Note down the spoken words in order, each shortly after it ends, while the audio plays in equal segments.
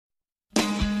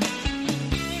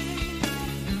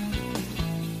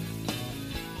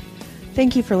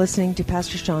Thank you for listening to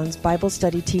Pastor Sean's Bible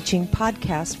Study Teaching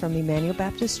podcast from Emmanuel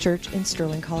Baptist Church in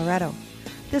Sterling, Colorado.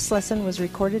 This lesson was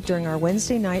recorded during our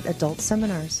Wednesday night adult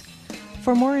seminars.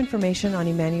 For more information on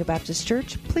Emmanuel Baptist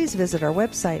Church, please visit our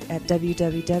website at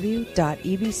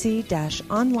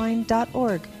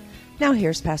www.ebc-online.org. Now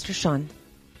here's Pastor Sean.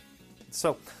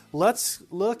 So let's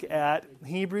look at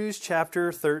Hebrews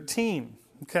chapter 13,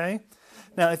 okay?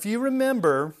 Now, if you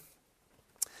remember,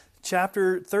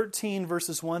 chapter 13,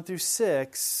 verses 1 through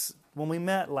 6, when we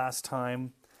met last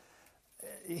time,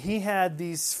 he had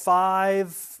these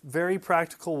 5 very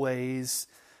practical ways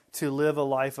to live a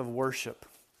life of worship.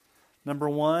 Number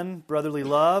 1, brotherly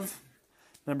love.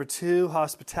 Number 2,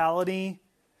 hospitality.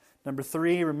 Number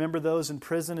 3, remember those in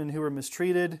prison and who are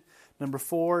mistreated. Number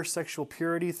 4, sexual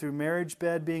purity through marriage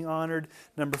bed being honored.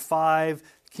 Number 5,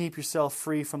 keep yourself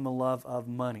free from the love of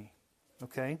money.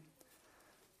 Okay?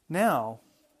 Now,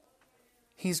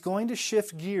 he's going to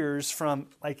shift gears from,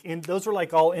 those are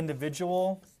like all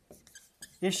individual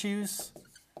issues,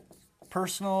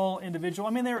 personal, individual.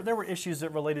 I mean, there were issues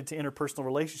that related to interpersonal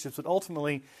relationships, but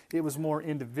ultimately it was more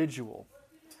individual.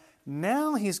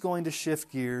 Now he's going to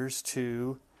shift gears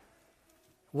to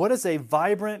what does a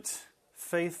vibrant,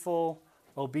 faithful,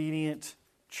 obedient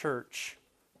church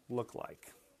look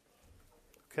like?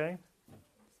 Okay?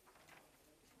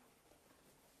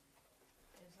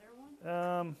 Is there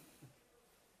one?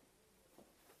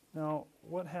 Now,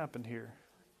 what happened here?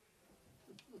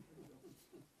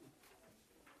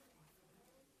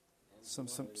 Some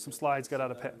slides got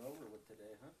out of pet.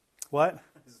 What? Man,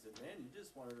 you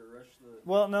just wanted to rush the...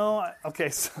 Well, no. Okay,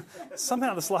 so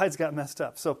somehow the slides got messed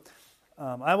up. So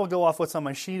I will go off what's on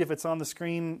my sheet. If it's on the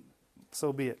screen,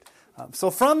 so be it.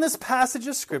 So from this passage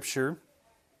of Scripture,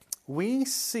 we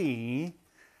see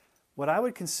what I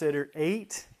would consider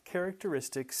 8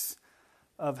 characteristics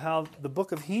of how the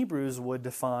book of Hebrews would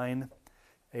define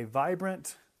a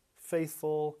vibrant,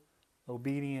 faithful,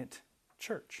 obedient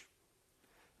church.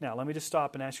 Now, let me just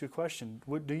stop and ask you a question.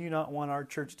 Do you not want our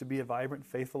church to be a vibrant,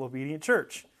 faithful, obedient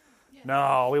church? Yeah.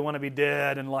 No, we want to be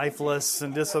dead and lifeless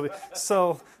and disobedient.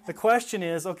 So the question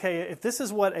is, okay, if this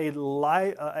is what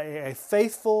a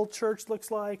faithful church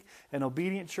looks like, an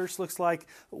obedient church looks like,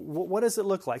 what does it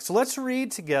look like? So let's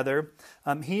read together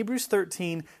Hebrews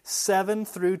 13, 7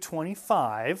 through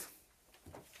 25.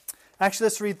 Actually,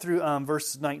 let's read through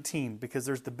verse 19 because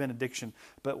there's the benediction.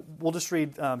 But we'll just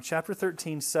read chapter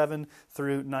 13, 7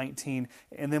 through 19,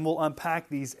 and then we'll unpack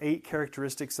these 8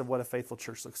 characteristics of what a faithful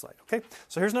church looks like. Okay?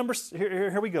 So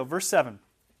here we go. Verse 7.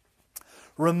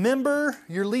 Remember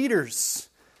your leaders,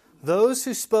 those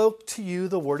who spoke to you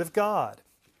the word of God.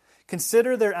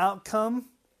 Consider their outcome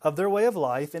of their way of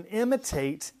life and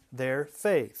imitate their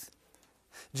faith.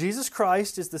 Jesus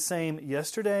Christ is the same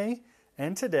yesterday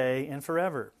and today and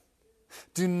forever.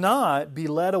 Do not be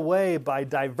led away by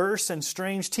diverse and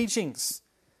strange teachings,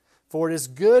 for it is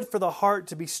good for the heart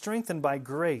to be strengthened by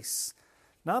grace,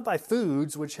 not by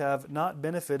foods which have not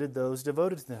benefited those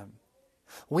devoted to them.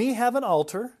 We have an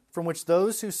altar from which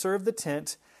those who serve the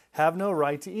tent have no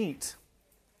right to eat.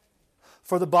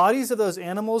 For the bodies of those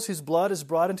animals whose blood is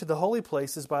brought into the holy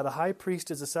places by the high priest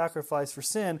as a sacrifice for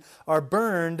sin are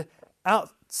burned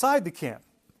outside the camp.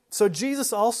 So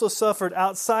Jesus also suffered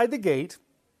outside the gate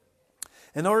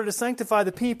in order to sanctify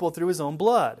the people through his own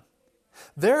blood.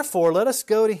 Therefore, let us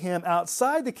go to him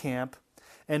outside the camp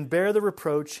and bear the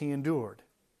reproach he endured.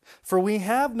 For we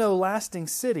have no lasting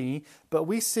city, but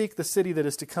we seek the city that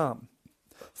is to come.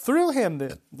 Through him,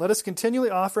 then, let us continually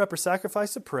offer up a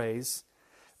sacrifice of praise,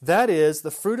 that is,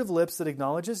 the fruit of lips that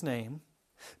acknowledge his name.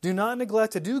 Do not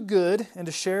neglect to do good and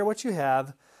to share what you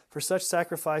have, for such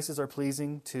sacrifices are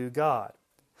pleasing to God.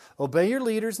 Obey your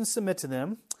leaders and submit to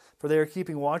them, for they are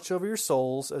keeping watch over your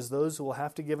souls as those who will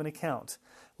have to give an account.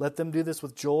 Let them do this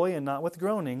with joy and not with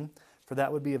groaning, for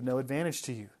that would be of no advantage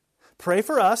to you. Pray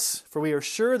for us, for we are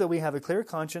sure that we have a clear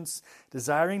conscience,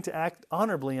 desiring to act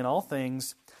honorably in all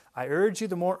things. I urge you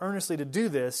the more earnestly to do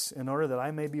this, in order that I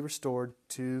may be restored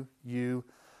to you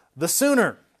the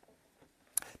sooner.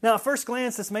 Now, at first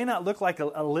glance, this may not look like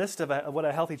a list of what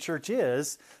a healthy church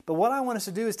is, but what I want us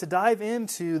to do is to dive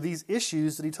into these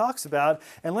issues that he talks about,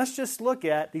 and let's just look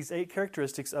at these 8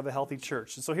 characteristics of a healthy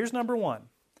church. And so here's number 1.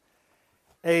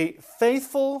 A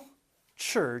faithful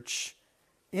church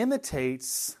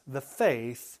imitates the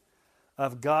faith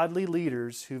of godly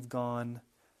leaders who've gone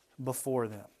before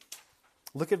them.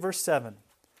 Look at verse 7.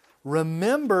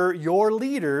 Remember your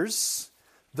leaders,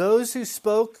 those who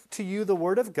spoke to you the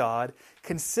word of God.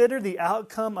 Consider the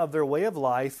outcome of their way of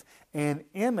life and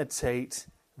imitate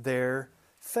their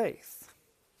faith.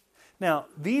 Now,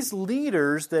 these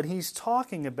leaders that he's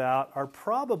talking about are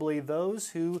probably those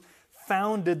who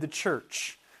founded the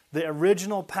church. The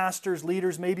original pastors,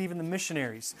 leaders, maybe even the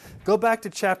missionaries. Go back to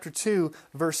chapter 2,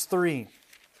 verse 3.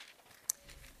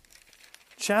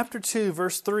 Chapter 2,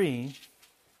 verse 3.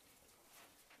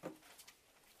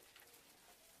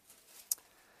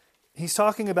 He's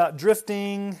talking about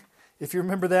drifting, if you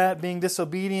remember that, being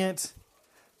disobedient.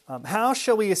 How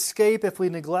shall we escape if we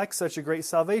neglect such a great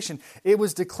salvation? It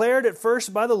was declared at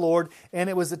first by the Lord, and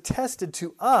it was attested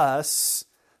to us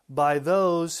by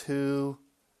those who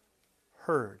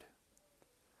heard.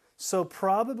 So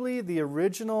probably the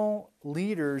original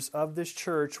leaders of this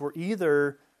church were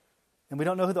either, and we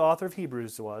don't know who the author of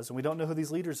Hebrews was, and we don't know who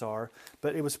these leaders are,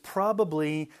 but it was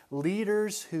probably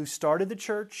leaders who started the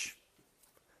church,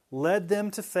 led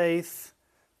them to faith,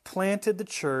 planted the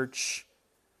church,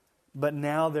 but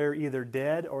now they're either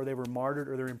dead or they were martyred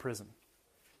or they're in prison.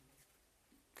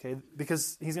 Okay,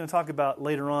 because he's going to talk about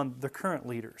later on the current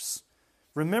leaders.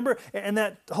 Remember, and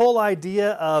that whole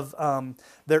idea of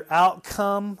their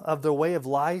outcome of their way of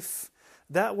life,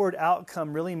 that word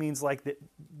outcome really means like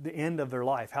the end of their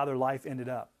life, how their life ended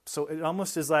up. So it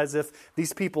almost is as if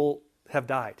these people have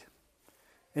died.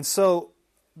 And so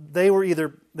they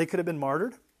could have been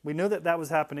martyred. We know that was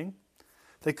happening.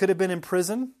 They could have been in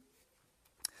prison.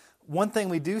 One thing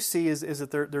we do see is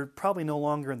that they're probably no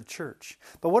longer in the church.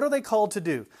 But what are they called to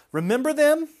do? Remember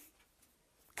them,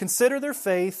 consider their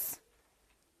faith,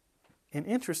 and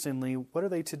interestingly, what are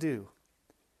they to do?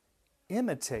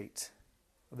 Imitate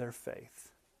their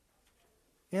faith.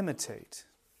 Imitate.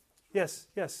 Yes.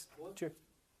 What? Sure.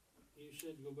 You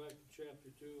said go back to chapter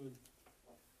 2 and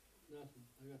nothing.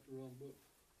 I got the wrong book.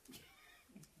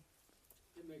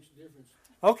 It makes a difference.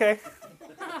 Okay.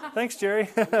 Thanks, Jerry.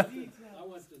 I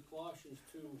went to Colossians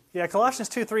 2. Yeah, Colossians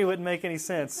 2:3 wouldn't make any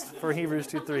sense for Hebrews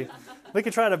 2:3. We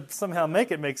could try to somehow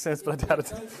make it make sense, but I doubt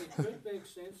it. It could make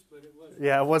sense, but it wasn't.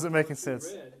 Yeah, it wasn't making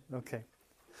sense. Read. Okay.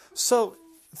 So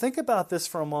think about this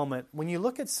for a moment. When you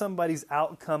look at somebody's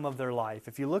outcome of their life,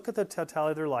 if you look at the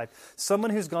totality of their life,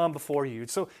 someone who's gone before you.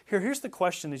 So here's the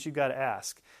question that you've got to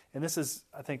ask. And this is,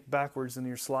 I think, backwards in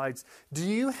your slides. Do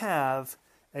you have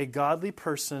a godly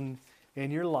person in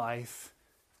your life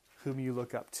whom you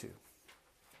look up to?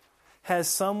 Has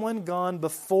someone gone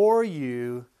before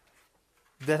you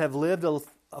that have lived a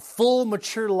full,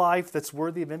 mature life that's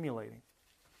worthy of emulating?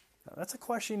 Now, that's a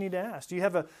question you need to ask. Do you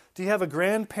have a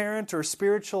grandparent or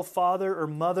spiritual father or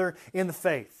mother in the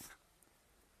faith?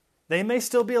 They may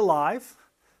still be alive,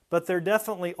 but they're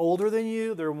definitely older than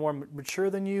you, they're more mature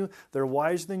than you, they're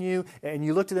wiser than you, and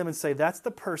you look to them and say, that's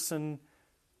the person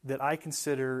that I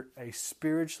consider a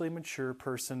spiritually mature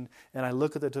person, and I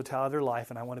look at the totality of their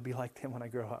life and I want to be like them when I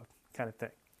grow up, kind of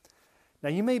thing. Now,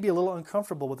 you may be a little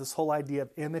uncomfortable with this whole idea of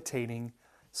imitating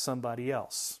somebody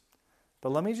else.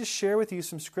 But let me just share with you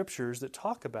some scriptures that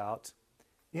talk about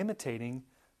imitating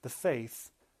the faith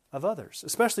of others,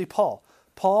 especially Paul.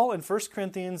 Paul in 1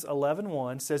 Corinthians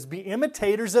 11:1 says, "Be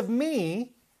imitators of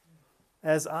me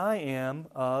as I am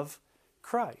of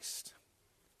Christ."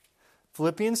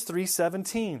 Philippians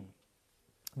 3:17,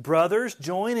 "Brothers,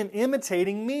 join in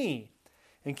imitating me,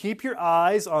 and keep your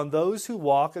eyes on those who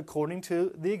walk according to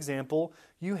the example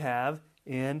you have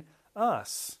in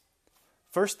us."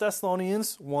 1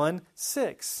 Thessalonians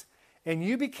 1:6, "And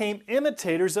you became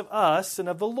imitators of us and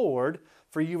of the Lord,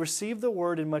 for you received the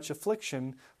word in much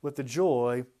affliction with the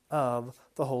joy of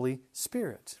the Holy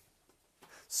Spirit."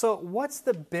 So what's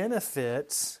the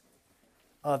benefit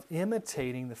of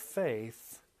imitating the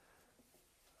faith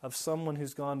of someone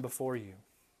who's gone before you?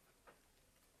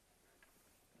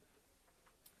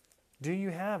 Do you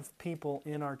have people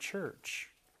in our church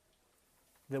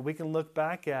that we can look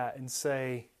back at and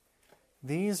say,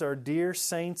 these are dear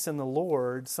saints in the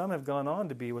Lord, some have gone on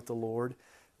to be with the Lord,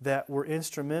 that were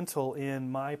instrumental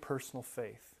in my personal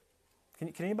faith?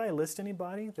 Can anybody list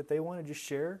anybody that they want to just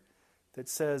share that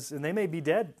says, and they may be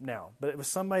dead now, but it was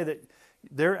somebody that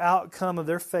their outcome of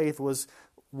their faith was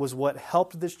what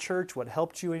helped this church, what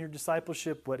helped you in your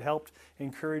discipleship, what helped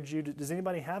encourage you? Does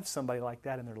anybody have somebody like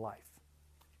that in their life?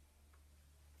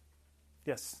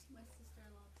 Yes. My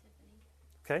sister-in-law, Tiffany.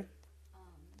 Okay.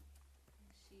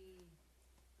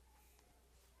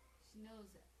 She knows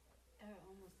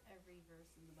almost every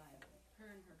verse in the Bible. Her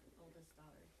and her oldest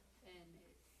daughter, and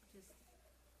it just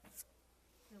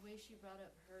the way she brought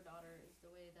up her daughter is the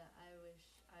way that I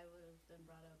wish I would have been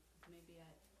brought up. Maybe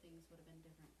things would have been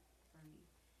different for me,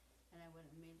 and I would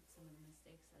have made some of the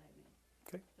mistakes that I made.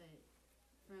 Okay. But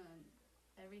from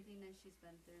everything that she's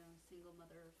been through, single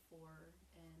mother of 4,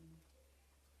 and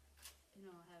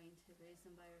having to raise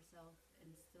them by herself and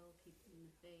still keep them in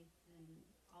the faith, and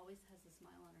always has a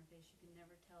smile on her face. You can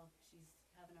never tell if she's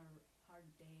having a hard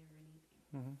day or anything.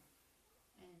 Mm-hmm.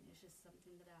 and it's just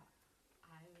something that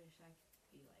I wish I could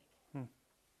be like.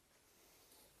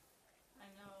 I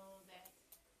know that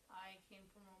I came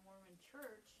from a Mormon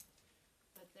church,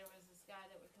 but there was this guy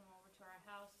that would come over to our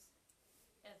house,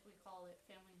 as we call it,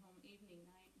 family home evening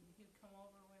night, and he'd come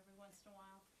over every once in a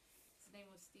while. His name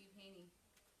was Steve Haney.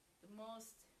 The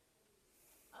most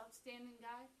outstanding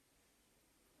guy,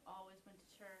 always went to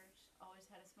church, always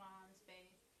had a smile on his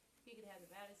face. He could have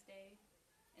the baddest day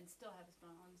and still have a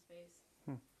smile on his face.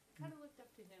 Kind of looked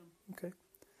up to him. Okay.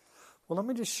 Well, let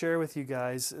me just share with you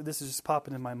guys, this is just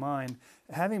popping in my mind.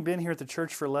 Having been here at the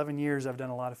church for 11 years, I've done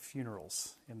a lot of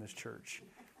funerals in this church.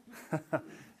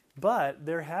 But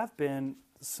there have been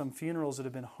some funerals that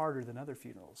have been harder than other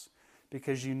funerals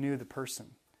because you knew the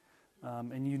person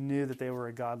and you knew that they were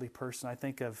a godly person. I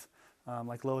think of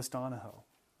like Lois Donahoe.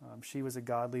 She was a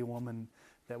godly woman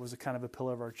that was a kind of a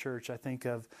pillar of our church. I think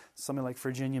of somebody like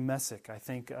Virginia Messick. I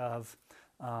think of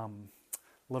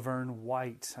Laverne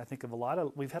White. I think of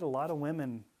we've had a lot of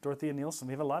women, Dorothea Nielsen,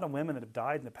 we have a lot of women that have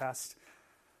died in the past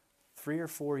 3 or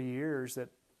 4 years that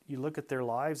you look at their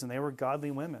lives and they were godly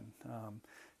women.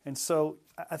 And so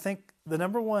I think the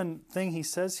number one thing he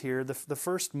says here, the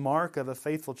first mark of a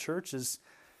faithful church is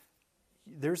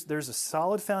there's a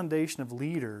solid foundation of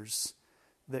leaders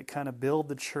that kind of build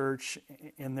the church,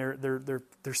 and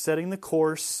they're setting the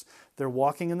course, they're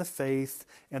walking in the faith,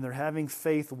 and they're having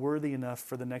faith worthy enough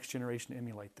for the next generation to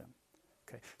emulate them.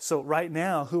 Okay. So right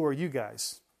now, who are you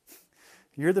guys?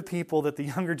 You're the people that the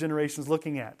younger generation is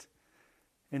looking at.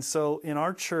 And so in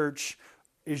our church,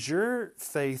 is your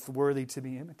faith worthy to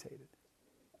be imitated?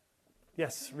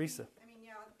 Yes, Risa. I mean,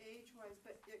 yeah, age-wise,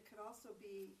 but it could also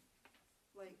be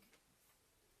like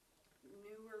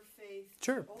newer faith.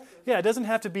 Sure. Older. Yeah, it doesn't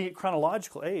have to be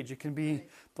chronological age. It can be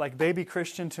like baby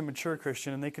Christian to mature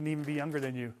Christian, and they can even be younger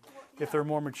than you if they're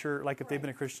more mature, like if they've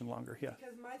been a Christian longer. Yeah.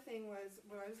 Because my thing was,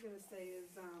 what I was going to say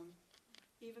is,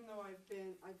 even though I've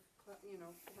had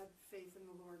faith in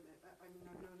the Lord. I mean,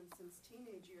 I've known Him since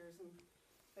teenage years,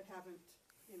 but haven't,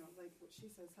 like what she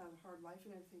says, had a hard life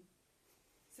and everything.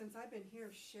 Since I've been here,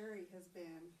 Sherry has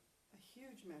been a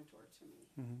huge mentor to me,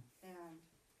 and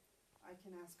I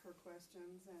can ask her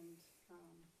questions, and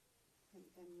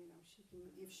she can,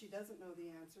 if she doesn't know the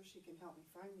answer, she can help me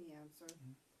find the answer.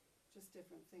 Just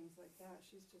different things like that.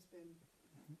 She's just been.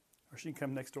 Or she can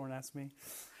come next door and ask me.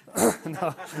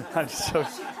 No, I'm just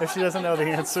joking. If she doesn't know the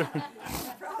answer,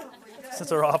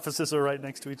 since our offices are right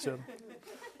next to each other.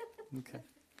 Okay.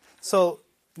 So,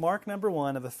 mark number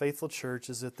 1 of a faithful church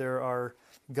is that there are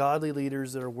godly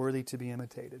leaders that are worthy to be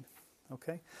imitated.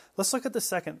 Okay? Let's look at the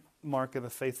second mark of a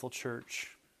faithful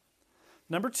church.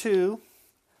 Number 2,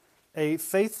 a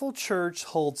faithful church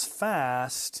holds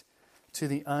fast to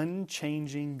the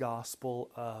unchanging gospel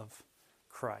of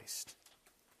Christ.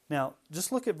 Now,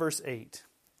 just look at verse 8.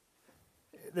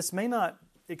 This may not,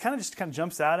 it kind of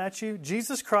jumps out at you.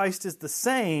 Jesus Christ is the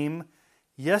same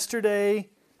yesterday,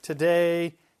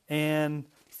 today, and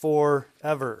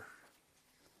forever.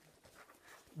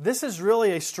 This is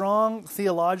really a strong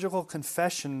theological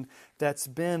confession that's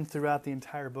been throughout the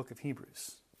entire book of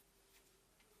Hebrews.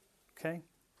 Okay?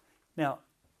 Now,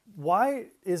 why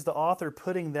is the author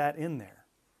putting that in there?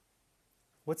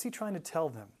 What's he trying to tell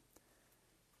them?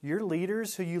 Your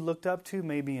leaders who you looked up to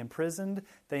may be imprisoned,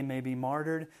 they may be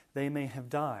martyred, they may have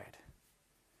died.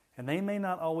 And they may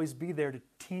not always be there to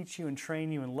teach you and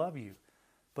train you and love you.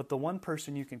 But the one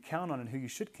person you can count on and who you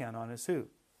should count on is who?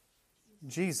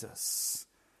 Jesus.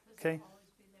 Okay?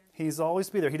 He's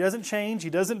always be there. He doesn't change. He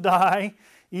doesn't die.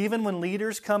 Even when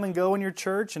leaders come and go in your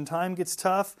church and time gets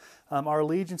tough, our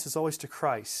allegiance is always to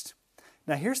Christ.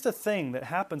 Now here's the thing that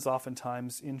happens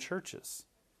oftentimes in churches.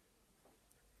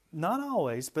 Not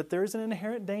always, but there is an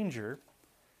inherent danger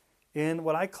in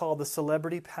what I call the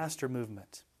celebrity pastor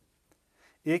movement.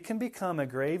 It can become a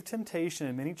grave temptation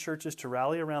in many churches to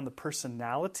rally around the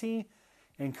personality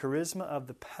and charisma of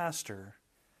the pastor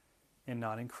and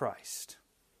not in Christ.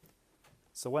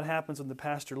 So what happens when the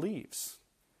pastor leaves?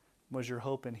 Was your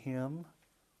hope in him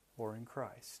or in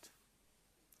Christ?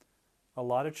 A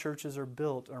lot of churches are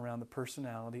built around the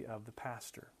personality of the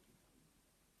pastor.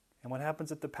 And what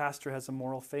happens if the pastor has a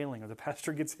moral failing or the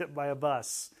pastor gets hit by a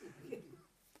bus?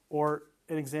 Or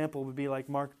an example would be like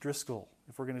Mark Driscoll,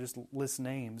 if we're going to just list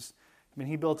names. I mean,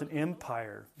 he built an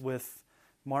empire with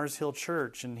Mars Hill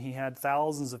Church, and he had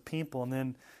thousands of people, and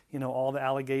then, all the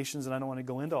allegations, and I don't want to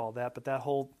go into all that, but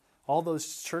all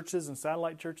those churches and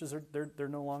satellite churches, they're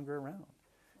no longer around.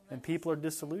 And people are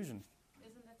disillusioned.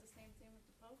 Isn't that the same thing with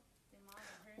the Pope?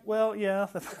 Well,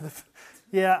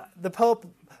 yeah. The Pope,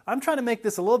 I'm trying to make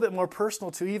this a little bit more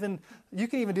personal to you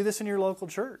can even do this in your local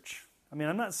church. I mean,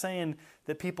 I'm not saying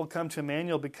that people come to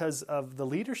Emmanuel because of the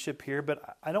leadership here,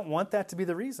 but I don't want that to be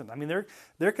the reason. I mean,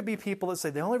 there could be people that say,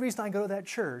 the only reason I go to that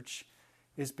church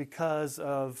is because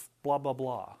of blah, blah,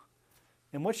 blah.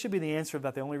 And what should be the answer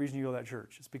about the only reason you go to that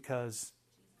church? It's because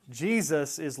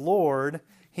Jesus is Lord,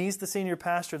 He's the senior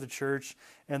pastor of the church,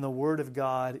 and the Word of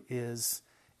God is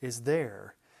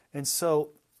there. And so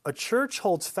a church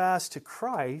holds fast to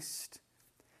Christ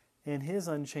and His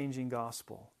unchanging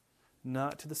gospel,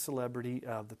 not to the celebrity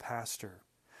of the pastor.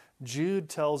 Jude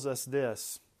tells us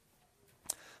this,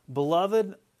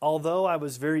 "Beloved, although I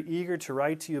was very eager to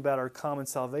write to you about our common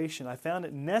salvation, I found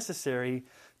it necessary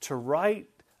to write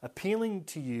appealing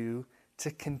to you to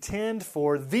contend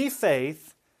for the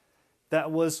faith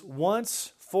that was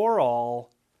once for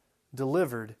all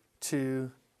delivered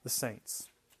to the saints."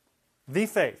 The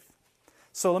faith.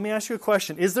 So let me ask you a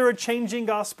question. Is there a changing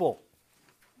gospel?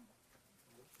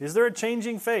 Is there a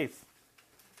changing faith?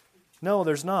 No,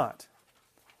 there's not.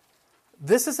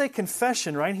 This is a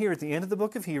confession right here at the end of the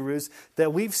book of Hebrews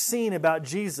that we've seen about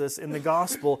Jesus in the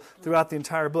gospel throughout the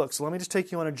entire book. So let me just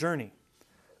take you on a journey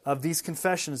of these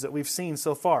confessions that we've seen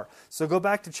so far. So go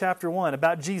back to chapter 1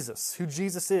 about Jesus, who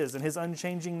Jesus is and His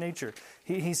unchanging nature.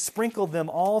 He sprinkled them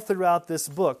all throughout this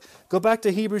book. Go back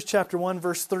to Hebrews chapter 1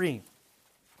 verse 3.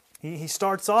 He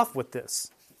starts off with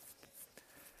this.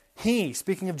 He,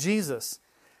 speaking of Jesus,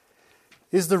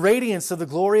 is the radiance of the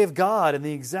glory of God and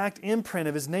the exact imprint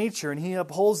of His nature, and He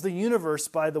upholds the universe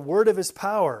by the word of His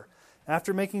power.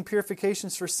 After making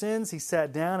purifications for sins, He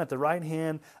sat down at the right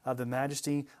hand of the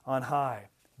Majesty on high.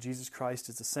 Jesus Christ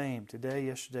is the same today,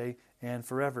 yesterday, and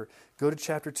forever. Go to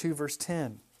chapter 2, verse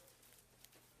 10.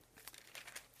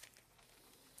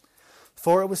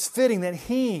 For it was fitting that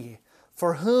He,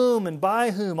 for whom and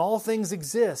by whom all things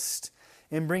exist,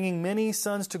 in bringing many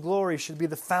sons to glory, should be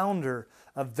the founder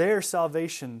of their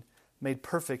salvation made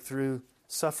perfect through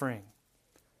suffering.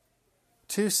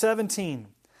 2:17.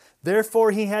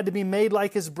 Therefore He had to be made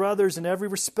like His brothers in every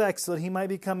respect, so that He might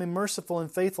become a merciful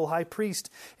and faithful high priest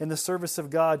in the service of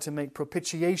God to make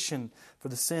propitiation for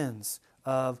the sins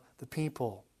of the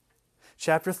people.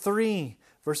 Chapter 3,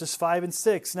 verses 5 and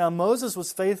 6. Now Moses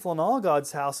was faithful in all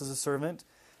God's house as a servant,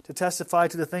 to testify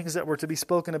to the things that were to be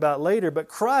spoken about later, but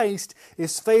Christ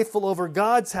is faithful over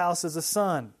God's house as a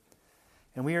son.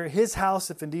 And we are His house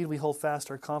if indeed we hold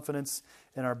fast our confidence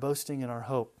and our boasting and our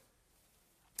hope.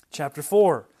 Chapter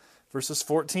 4, verses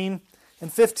 14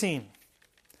 and 15.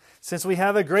 Since we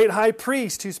have a great high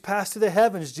priest who's passed through the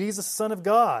heavens, Jesus, the Son of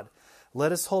God,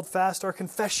 let us hold fast our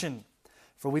confession.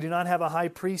 For we do not have a high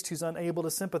priest who's unable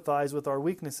to sympathize with our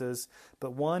weaknesses,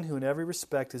 but one who in every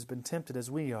respect has been tempted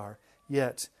as we are,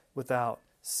 yet without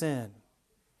sin.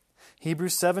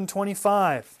 Hebrews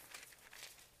 7:25.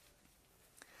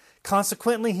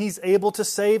 Consequently, He's able to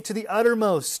save to the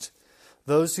uttermost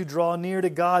those who draw near to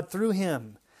God through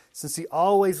Him, since He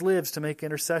always lives to make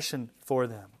intercession for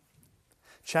them.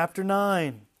 Chapter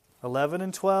 9, 11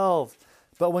 and 12.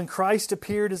 But when Christ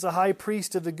appeared as a high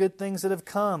priest of the good things that have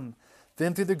come,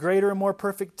 then through the greater and more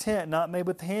perfect tent, not made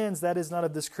with hands, that is not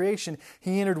of this creation,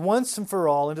 He entered once and for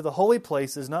all into the holy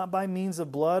places, not by means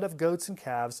of blood of goats and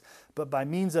calves, but by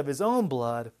means of His own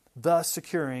blood, thus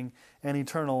securing an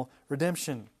eternal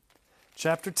redemption.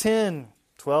 Chapter 10,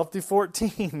 12 through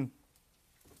 14.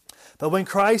 But when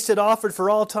Christ had offered for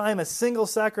all time a single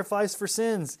sacrifice for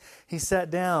sins, He sat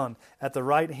down at the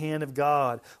right hand of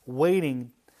God,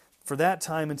 waiting for that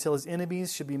time until His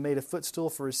enemies should be made a footstool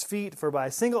for His feet. For by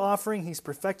a single offering He's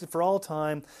perfected for all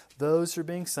time those who are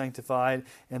being sanctified.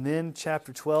 And then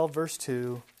chapter 12, verse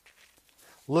 2.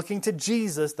 Looking to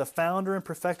Jesus, the founder and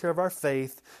perfecter of our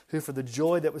faith, who for the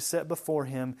joy that was set before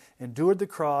Him endured the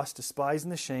cross, despising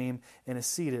the shame, and is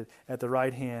seated at the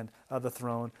right hand of the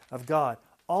throne of God.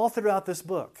 All throughout this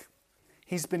book,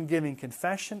 He's been giving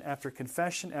confession after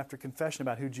confession after confession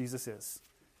about who Jesus is.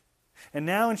 And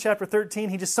now in chapter 13,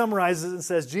 He just summarizes it and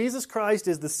says, Jesus Christ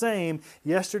is the same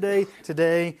yesterday,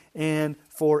 today, and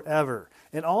forever.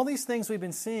 And all these things we've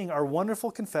been seeing are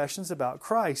wonderful confessions about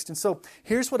Christ. And so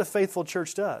here's what a faithful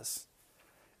church does.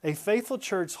 A faithful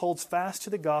church holds fast to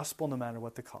the gospel no matter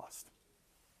what the cost.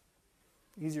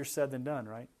 Easier said than done,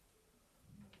 right?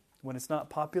 When it's not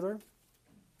popular,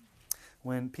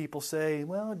 when people say,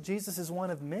 well, Jesus is one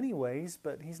of many ways,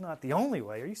 but He's not the only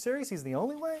way. Are you serious? He's the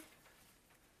only way?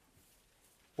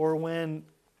 Or when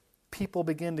people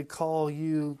begin to call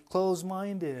you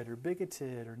closed-minded or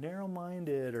bigoted or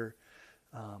narrow-minded or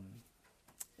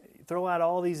throw out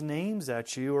all these names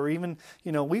at you, or even,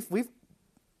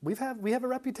 we have a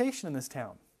reputation in this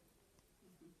town,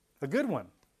 a good one.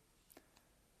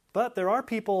 But there are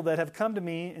people that have come to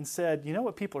me and said, you know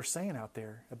what people are saying out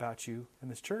there about you in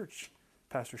this church?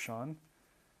 Pastor Sean.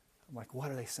 I'm like,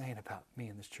 what are they saying about me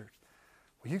in this church?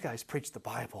 Well, you guys preach the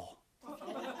Bible.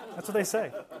 That's what they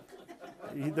say.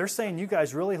 They're saying you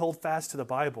guys really hold fast to the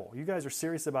Bible. You guys are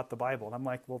serious about the Bible. And I'm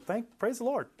like, well, praise the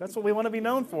Lord. That's what we want to be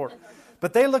known for.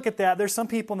 But they look at that. There's some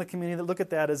people in the community that look at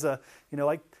that as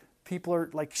like people are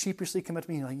like sheepishly come up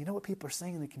to me like, you know what people are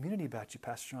saying in the community about you,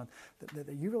 Pastor Sean?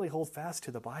 That you really hold fast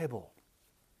to the Bible.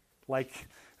 Like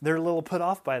they're a little put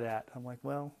off by that. I'm like,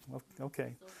 well,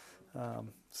 okay.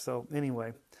 So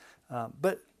anyway,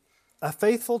 but a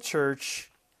faithful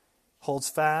church holds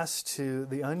fast to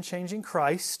the unchanging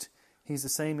Christ. He's the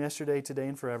same yesterday, today,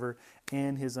 and forever,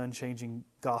 and His unchanging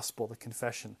gospel, the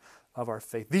confession of our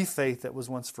faith, the faith that was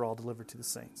once for all delivered to the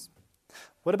saints.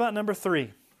 What about number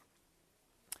 3?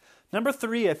 Number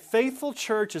 3, a faithful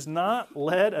church is not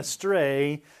led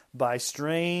astray by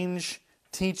strange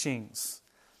teachings.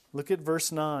 Look at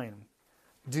verse 9.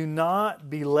 Do not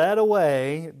be led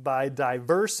away by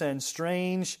diverse and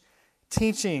strange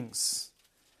teachings.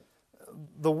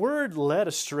 The word led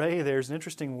astray there is an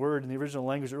interesting word in the original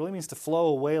language. It really means to flow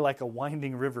away like a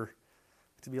winding river,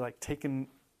 to be like taken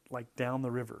like down the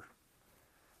river.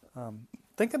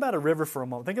 Think about a river for a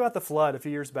moment. Think about the flood a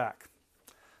few years back.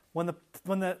 When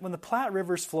the Platte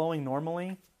River is flowing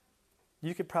normally,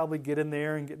 you could probably get in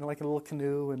there and get in like a little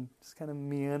canoe and just kind of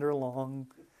meander along.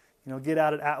 Get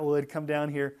out at Atwood, come down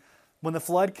here. When the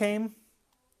flood came,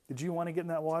 did you want to get in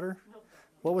that water?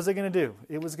 What was it going to do?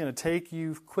 It was going to take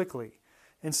you quickly.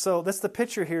 And so that's the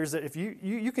picture here, is that if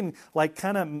you can like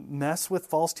kind of mess with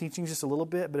false teachings just a little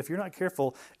bit, but if you're not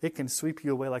careful, it can sweep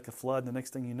you away like a flood. And the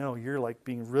next thing you know, you're like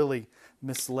being really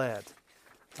misled.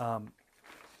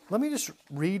 Let me just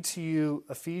read to you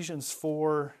Ephesians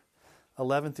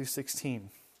 4:11 through 16.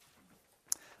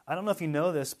 I don't know if you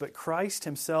know this, but Christ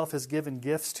Himself has given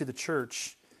gifts to the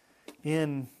church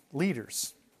in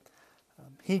leaders.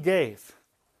 He gave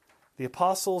the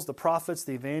apostles, the prophets,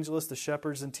 the evangelists, the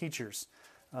shepherds, and teachers.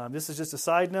 This is just a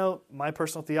side note. My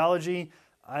personal theology,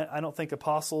 I don't think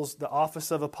apostles, the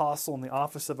office of apostle and the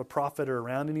office of a prophet are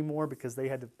around anymore because they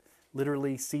had to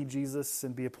literally see Jesus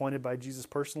and be appointed by Jesus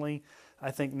personally.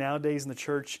 I think nowadays in the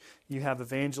church, you have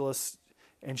evangelists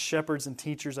and shepherds and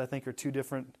teachers, I think, are two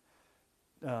different.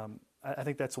 I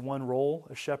think that's one role,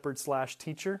 a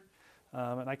shepherd/teacher.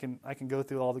 And I can go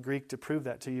through all the Greek to prove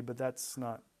that to you, but that's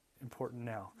not important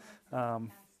now.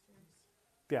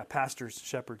 Pastors,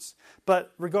 shepherds.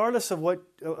 But regardless of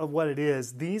what it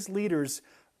is, these leaders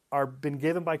are been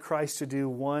given by Christ to do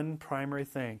one primary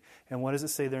thing. And what does it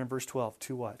say there in verse 12?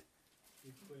 To what?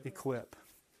 Equip.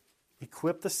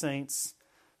 Equip the saints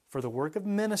for the work of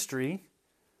ministry.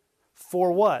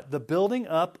 For what? The building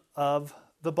up of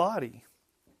the body.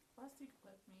 What's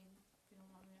equip mean, if you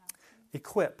don't mind me asking?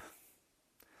 Equip.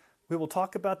 We will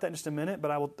talk about that in just a minute,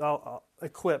 but I'll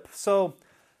equip. So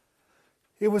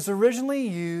it was originally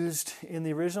used in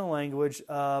the original language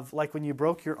of like when you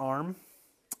broke your arm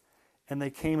and they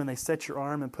came and they set your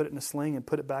arm and put it in a sling and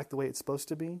put it back the way it's supposed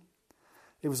to be.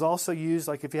 It was also used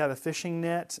like if you have a fishing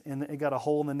net and it got a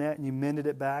hole in the net and you mended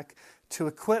it back. To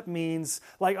equip means,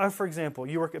 like for example,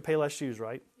 you work at Payless Shoes,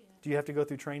 right? Yeah. Do you have to go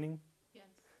through training? Yes.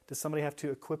 Does somebody have to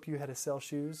equip you how to sell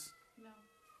shoes? No.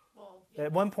 Well, yeah.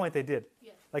 At one point they did.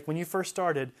 Yes. Like when you first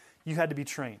started, you had to be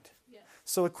trained. Yes.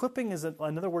 So equipping is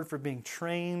another word for being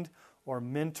trained or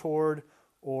mentored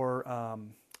or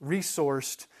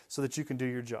resourced so that you can do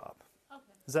your job. Okay.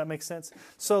 Does that make sense?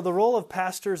 So the role of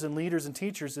pastors and leaders and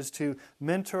teachers is to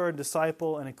mentor and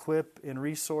disciple and equip and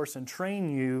resource and train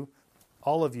you,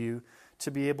 all of you,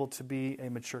 to be able to be a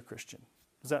mature Christian.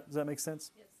 Does that make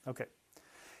sense? Yes. Okay.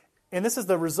 And this is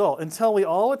the result. Until we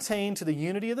all attain to the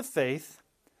unity of the faith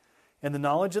and the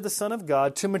knowledge of the Son of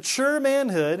God, to mature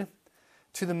manhood,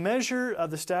 to the measure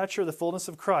of the stature of the fullness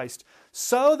of Christ,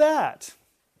 so that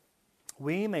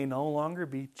we may no longer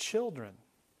be children.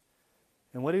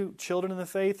 And what do children in the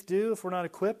faith do if we're not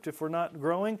equipped, if we're not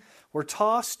growing? We're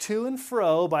tossed to and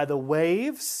fro by the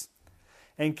waves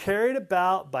and carried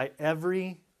about by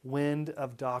every wind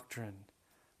of doctrine,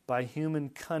 by human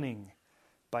cunning,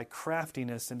 by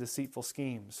craftiness and deceitful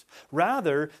schemes.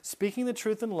 Rather, speaking the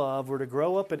truth in love, we're to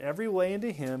grow up in every way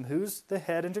into Him who's the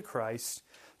head, into Christ,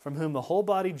 from whom the whole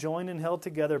body, joined and held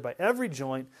together by every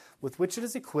joint with which it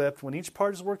is equipped, when each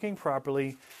part is working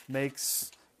properly,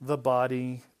 makes the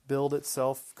body build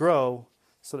itself, grow,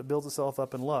 so that it builds itself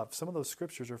up in love. Some of those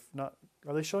scriptures are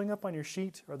they showing up on your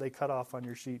sheet, or are they cut off on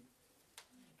your sheet?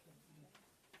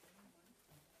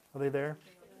 Are they there?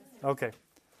 Okay.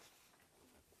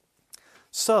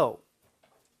 So,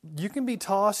 you can be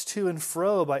tossed to and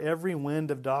fro by every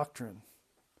wind of doctrine.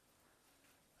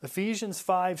 Ephesians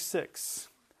 5:6.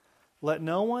 Let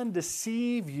no one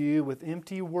deceive you with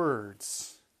empty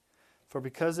words, for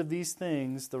because of these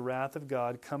things the wrath of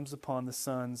God comes upon the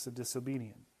sons of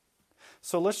disobedience.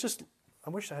 So let's just,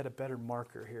 I wish I had a better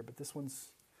marker here, but this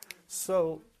one's,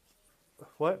 so,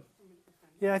 what?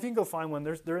 Yeah, if you can go find one,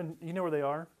 they're in, you know where they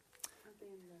are?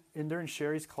 And they're in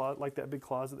Sherry's closet, like that big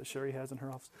closet that Sherry has in her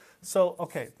office. So,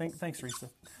 okay, thanks, Risa.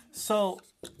 So,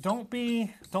 don't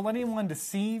let anyone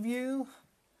deceive you.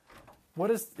 What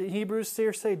does the Hebrews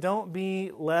here say? Don't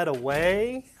be led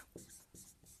away.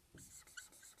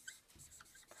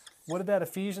 What did that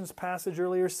Ephesians passage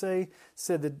earlier say? It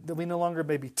said that we no longer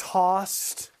may be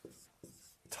tossed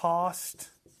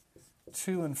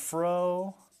to and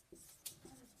fro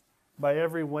by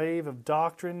every wave of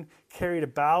doctrine, carried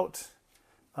about.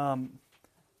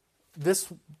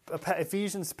 This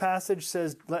Ephesians passage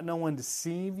says, let no one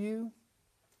deceive you.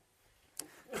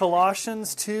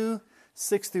 Colossians 2,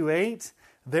 6 through 8.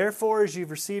 Therefore, as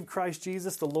you've received Christ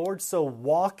Jesus the Lord, so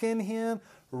walk in Him,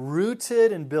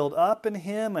 rooted and built up in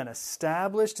Him and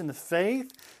established in the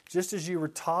faith, just as you were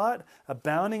taught,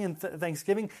 abounding in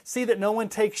thanksgiving. See that no one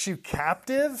takes you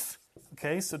captive.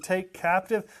 Okay, so take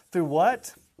captive through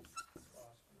what?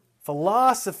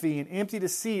 Philosophy and empty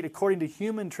deceit, according to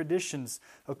human traditions,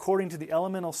 according to the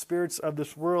elemental spirits of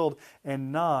this world,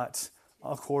 and not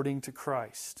according to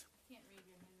Christ. Can't read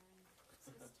your handwriting.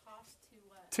 It says tossed to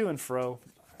what? To and fro.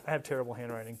 I have terrible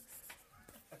handwriting.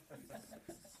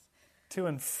 To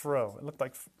and fro. It looked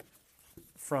like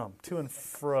from. To and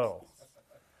fro.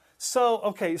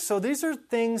 So these are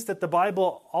things that the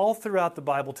Bible, all throughout the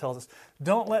Bible tells us.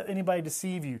 Don't let anybody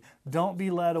deceive you. Don't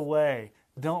be led away.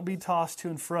 Don't be tossed to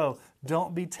and fro.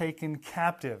 Don't be taken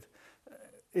captive.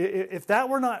 If that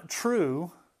were not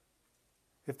true,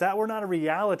 if that were not a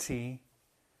reality,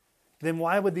 then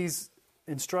why would these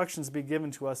instructions be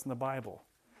given to us in the Bible?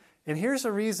 And here's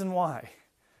a reason why.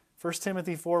 1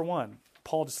 Timothy 4:1,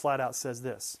 Paul just flat out says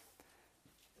this.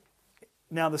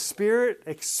 Now the Spirit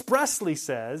expressly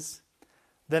says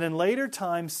that in later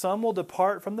times some will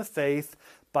depart from the faith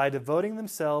by devoting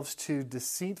themselves to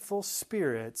deceitful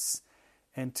spirits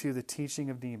and to the teaching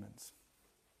of demons.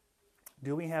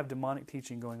 Do we have demonic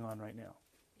teaching going on right now?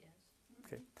 Yes.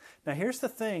 Okay. Now here's the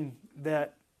thing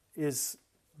that is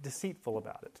deceitful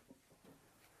about it.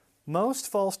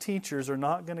 Most false teachers are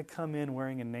not going to come in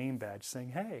wearing a name badge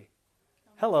saying, hey,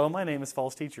 hello, my name is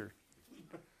false teacher.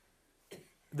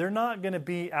 They're not going to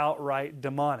be outright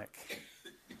demonic.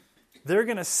 They're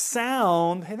going to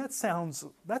sound, hey, that sounds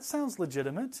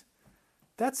legitimate.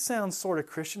 That sounds sort of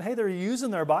Christian. Hey, they're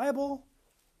using their Bible.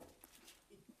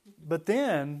 But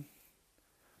then,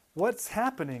 what's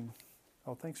happening?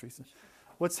 Oh, thanks, Risa.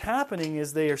 What's happening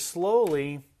is you're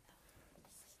slowly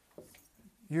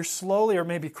or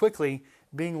maybe quickly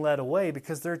being led away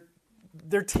because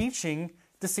they're teaching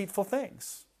deceitful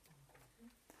things.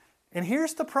 And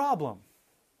here's the problem.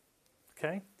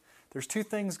 Okay? There's two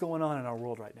things going on in our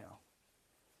world right now.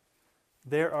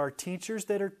 There are teachers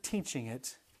that are teaching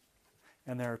it,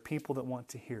 and there are people that want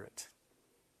to hear it.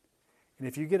 And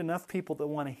if you get enough people that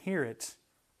want to hear it,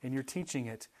 and you're teaching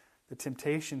it, the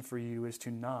temptation for you is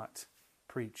to not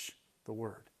preach the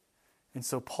Word. And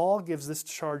so Paul gives this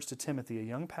charge to Timothy, a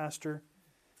young pastor,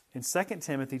 in 2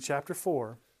 Timothy chapter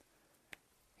 4.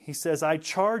 He says, I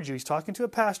charge you, he's talking to a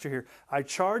pastor here, I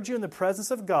charge you in the presence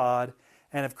of God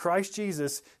and of Christ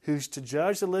Jesus, who's to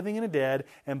judge the living and the dead,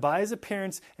 and by His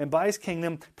appearance and by His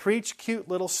kingdom, preach cute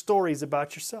little stories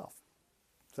about yourself.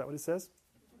 Is that what it says?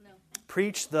 No.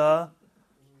 Preach the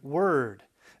Word.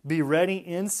 Be ready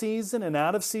in season and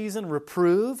out of season,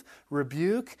 reprove,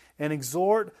 rebuke, and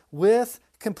exhort with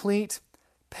complete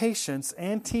patience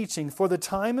and teaching. For the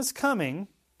time is coming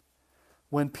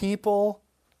when people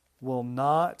will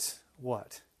not,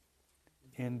 what?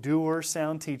 Endure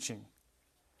sound teaching.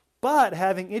 But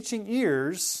having itching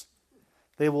ears,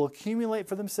 they will accumulate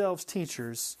for themselves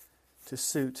teachers to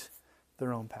suit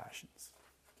their own passions.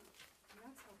 And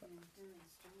that's happening here in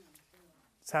Sterling, too.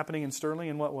 It's happening in Sterling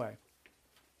in what way?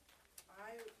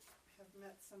 I have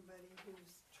met somebody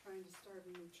who's trying to start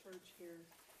a new church here,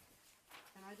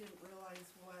 and I didn't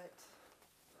realize what,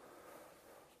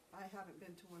 I haven't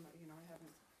been to one, I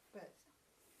haven't, but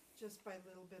just by a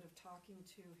little bit of talking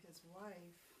to his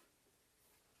wife,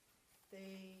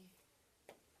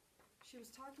 she was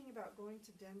talking about going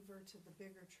to Denver to the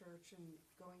bigger church and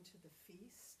going to the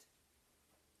feast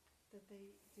that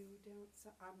they do down.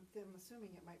 I'm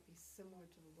assuming it might be similar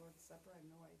to the Lord's Supper. I have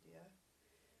no idea.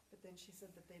 But then she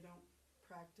said that they don't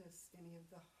practice any of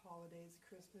the holidays,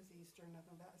 Christmas, Easter,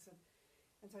 nothing like that. So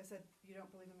I said, you don't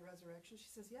believe in the resurrection?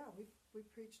 She says, yeah, we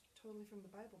preach totally from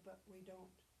the Bible, but we don't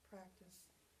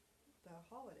practice the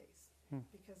holidays.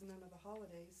 because none of the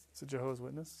holidays, It's a Jehovah's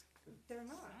Witness? they're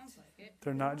not. Sounds like it.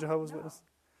 They're not Jehovah's No. Witness?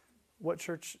 What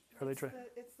church are they trying?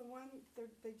 It's the one,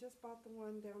 they just bought the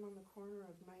one down on the corner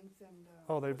of 9th and,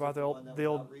 Oh, they bought the one old, that the was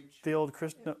old, outreach? the old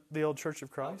Christ, no, the old Church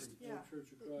of Christ. Old yeah,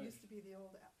 Church of it Christ. used to be the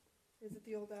old, is it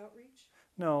the old Outreach?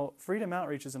 No, Freedom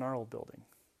Outreach is in our old building.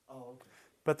 Oh, okay.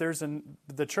 But there's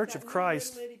the Church That of little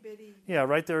Christ. itty bitty. Yeah,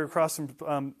 right there across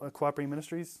from Cooperating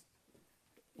Ministries,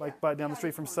 like Yeah, by down the yeah,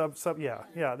 street from corner. sub.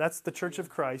 Yeah, that's the Church of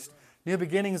Christ. New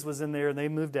Beginnings was in there, and they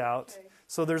moved out. Okay.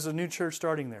 So there's a new church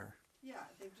starting there. Yeah,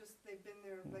 they've been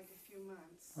there like a few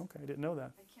months. Okay, I didn't know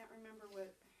that. I can't remember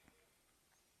what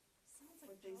Sounds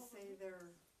like they Jehovah's say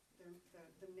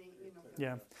the name, you know.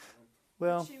 Yeah.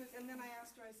 Well, She was, and then I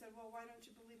asked her, I said, well, why don't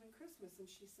you believe in Christmas? And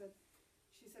she said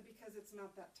because it's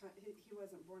not that time, he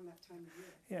wasn't born that time of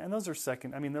year. yeah, and those are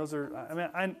second. I mean, those are. I mean,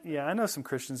 I know some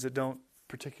Christians that don't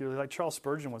particularly like. Charles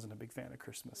Spurgeon wasn't a big fan of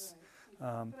Christmas.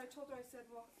 Right. But I told her, I said,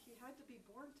 well, he had to be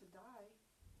born to die.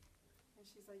 And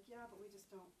she's like, yeah, but we just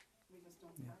don't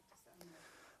practice that anymore.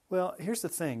 Well, here's the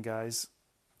thing, guys.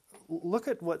 Look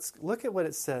at what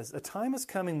it says. A time is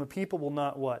coming when people will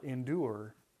not what?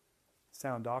 Endure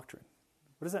sound doctrine.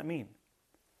 What does that mean?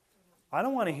 I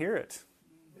don't want to hear it.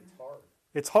 It's hard.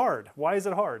 It's hard. Why is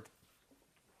it hard?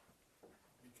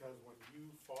 Because when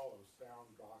you follow sound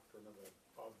doctrine of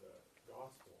the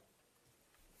gospel,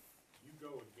 you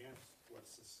go against what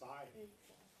society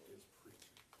is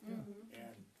preaching.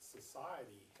 And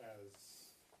society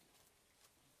has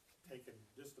taken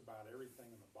just about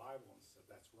everything in the Bible and said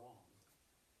that's wrong.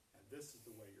 And this is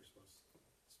the way you're supposed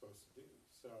to do.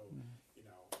 So, you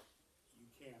know, you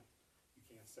can't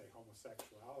say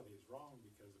homosexuality is wrong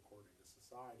because according to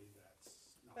society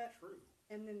that's not true.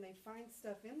 And then they find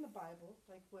stuff in the Bible,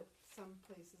 like what some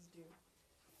places do,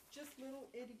 just little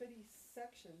itty bitty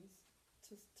sections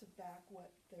to back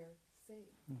what they're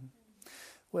saying.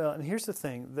 Well, and here's the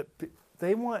thing: that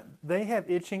they have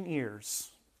itching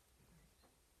ears,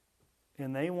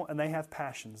 and they have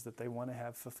passions that they want to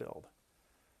have fulfilled.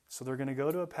 So they're going to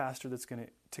go to a pastor that's going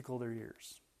to tickle their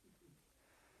ears.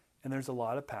 And there's a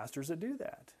lot of pastors that do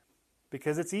that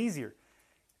because it's easier.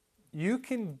 You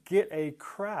can get a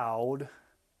crowd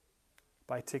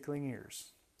by tickling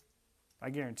ears.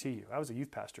 I guarantee you. I was a youth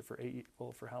pastor for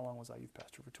for how long was I youth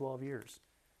pastor? For 12 years.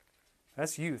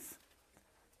 That's youth.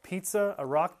 Pizza, a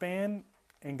rock band,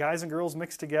 and guys and girls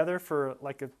mixed together for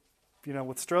like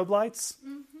with strobe lights.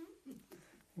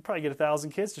 You probably get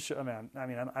 1,000 kids to show. I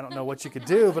mean, I don't know what you could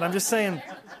do, but I'm just saying.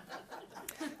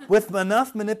 With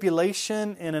enough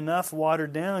manipulation and enough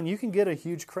watered down, you can get a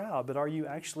huge crowd. But are you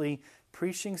actually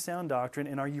preaching sound doctrine,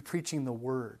 and are you preaching the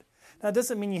Word? Now, it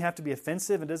doesn't mean you have to be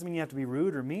offensive. It doesn't mean you have to be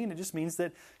rude or mean. It just means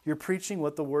that you're preaching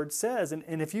what the Word says. And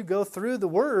if you go through the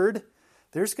Word,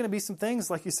 there's going to be some things,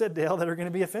 like you said, Dale, that are going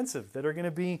to be offensive, that are going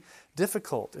to be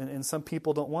difficult. And some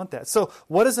people don't want that. So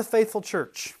what is a faithful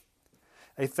church?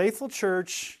 A faithful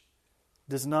church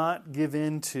does not give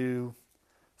in to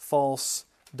false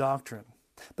doctrine.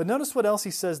 But notice what else he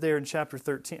says there in chapter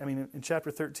 13. In chapter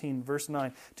 13, verse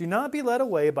 9. Do not be led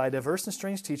away by diverse and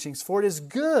strange teachings, for it is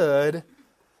good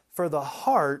for the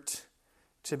heart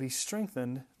to be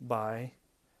strengthened by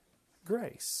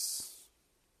grace.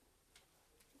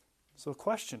 So,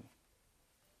 question.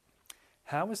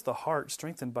 How is the heart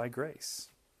strengthened by grace?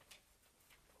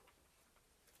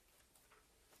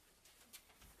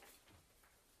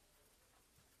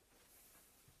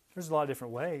 There's a lot of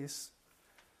different ways.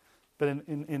 But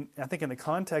I think in the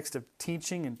context of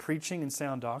teaching and preaching and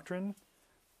sound doctrine,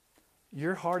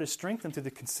 your heart is strengthened through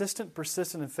the consistent,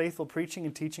 persistent, and faithful preaching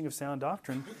and teaching of sound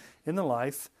doctrine in the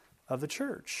life of the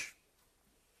church.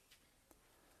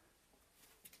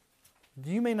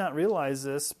 You may not realize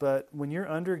this, but when you're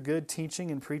under good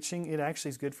teaching and preaching, it actually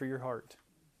is good for your heart.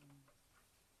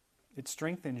 It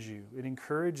strengthens you. It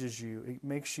encourages you. It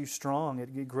makes you strong.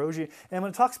 It grows you. And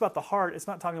when it talks about the heart, it's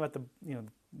not talking about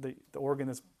the organ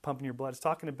that's pumping your blood. It's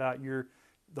talking about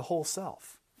the whole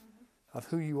self of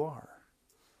who you are.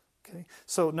 Okay.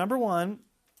 So number one,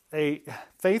 a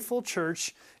faithful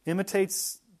church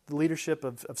imitates the leadership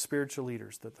of spiritual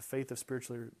leaders, the faith of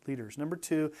spiritual leaders. Number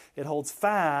two, it holds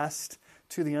fast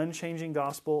to the unchanging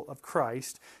gospel of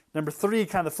Christ. Number three,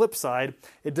 kind of the flip side,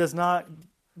 it does not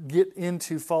get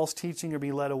into false teaching or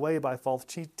be led away by false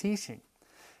teaching.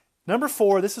 Number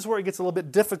four, this is where it gets a little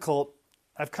bit difficult.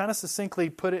 I've kind of succinctly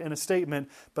put it in a statement,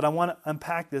 but I want to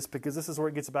unpack this because this is where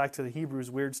it gets back to the Hebrews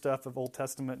weird stuff of Old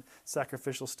Testament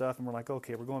sacrificial stuff, and we're like,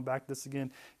 okay, we're going back to this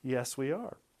again. Yes, we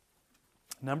are.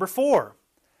 Number four,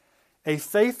 a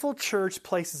faithful church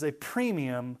places a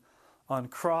premium on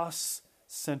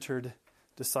cross-centered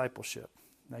discipleship.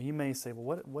 Now, you may say,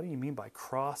 well, what do you mean by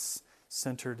cross-centered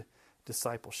Jesus-centered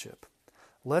discipleship.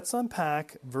 Let's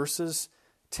unpack verses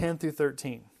 10 through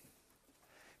 13.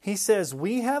 He says,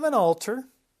 "We have an altar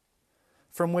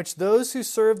from which those who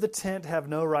serve the tent have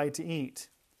no right to eat.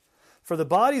 For the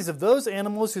bodies of those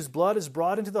animals whose blood is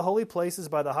brought into the holy places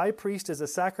by the high priest as a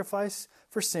sacrifice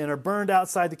for sin are burned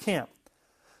outside the camp.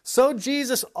 So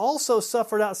Jesus also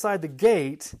suffered outside the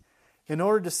gate in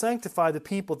order to sanctify the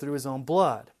people through his own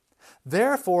blood.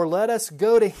 Therefore, let us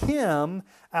go to him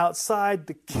outside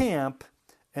the camp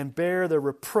and bear the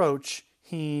reproach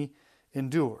he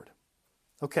endured."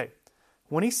 Okay,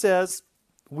 when he says,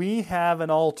 "we have an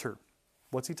altar,"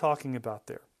 what's he talking about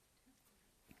there?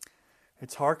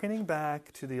 It's hearkening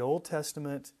back to the Old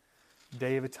Testament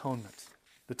Day of Atonement,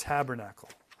 the tabernacle.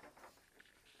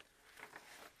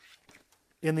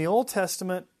 In the Old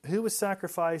Testament, who was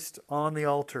sacrificed on the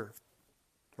altar?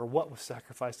 Or what was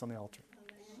sacrificed on the altar?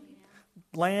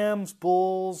 Lambs,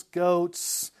 bulls,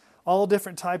 goats, all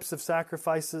different types of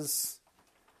sacrifices.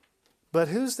 But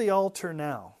who's the altar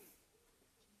now?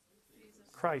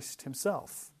 Christ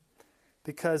himself.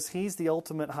 Because he's the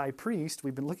ultimate high priest.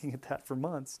 We've been looking at that for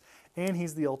months. And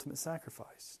he's the ultimate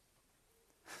sacrifice.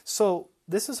 So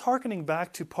this is hearkening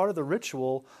back to part of the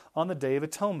ritual on the Day of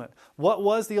Atonement. What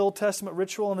was the Old Testament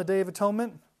ritual on the Day of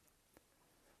Atonement?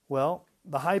 Well,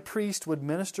 the high priest would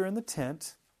minister in the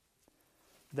tent,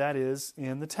 that is,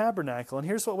 in the tabernacle. And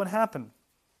here's what would happen.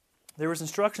 There was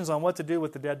instructions on what to do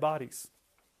with the dead bodies,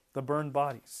 the burned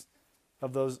bodies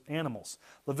of those animals.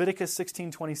 Leviticus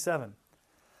 16:27.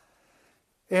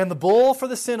 "And the bull for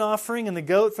the sin offering and the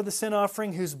goat for the sin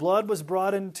offering, whose blood was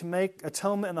brought in to make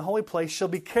atonement in the holy place, shall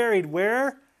be carried"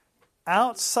 where?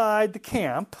 Outside the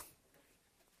camp.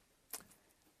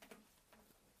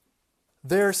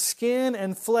 "Their skin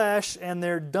and flesh and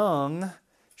their dung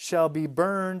shall be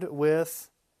burned with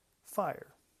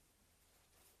fire."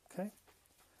 Okay?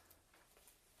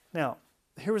 Now,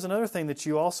 here was another thing that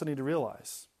you also need to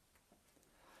realize.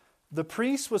 The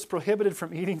priest was prohibited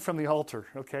from eating from the altar,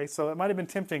 okay? So it might have been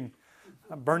tempting.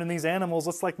 I'm burning these animals.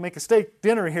 Let's make a steak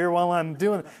dinner here while I'm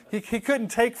doing it. He couldn't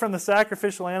take from the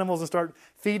sacrificial animals and start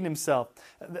feeding himself.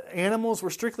 The animals were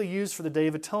strictly used for the Day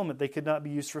of Atonement. They could not be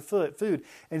used for food.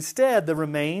 Instead, the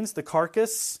remains, the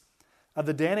carcass of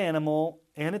the dead animal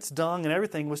and its dung and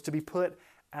everything was to be put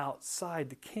outside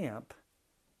the camp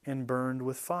and burned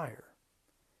with fire.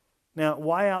 Now,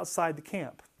 why outside the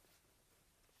camp?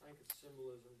 I think it's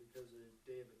symbolism because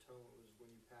the Day of Atonement was when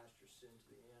you passed your sin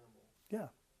to the animal. Yeah.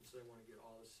 And so they want to get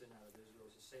all the sin out of Israel.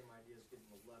 It's the same idea as getting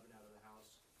the leaven out of the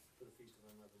house for the Feast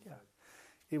of Unleavened Bread.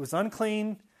 It was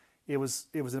unclean. It was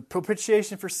a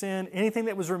propitiation for sin. Anything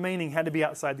that was remaining had to be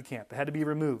outside the camp. It had to be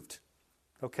removed.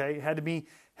 Okay? It had to be,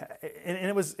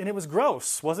 and it was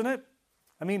gross, wasn't it?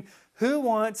 I mean, who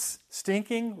wants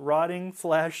stinking, rotting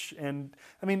flesh and,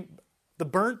 the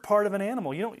burnt part of an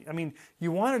animal?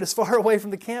 You want it as far away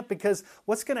from the camp because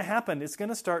what's going to happen? It's going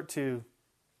to start to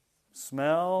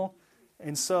smell.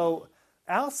 And so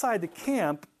outside the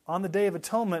camp on the Day of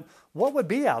Atonement, what would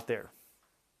be out there?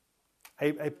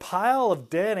 A pile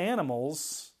of dead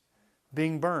animals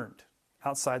being burned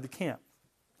outside the camp.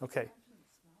 Okay.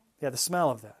 Yeah, the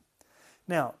smell of that.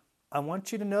 Now, I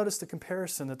want you to notice the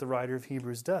comparison that the writer of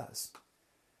Hebrews does.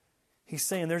 He's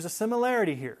saying there's a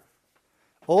similarity here.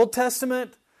 Old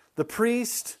Testament, the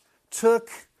priest took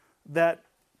that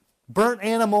burnt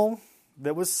animal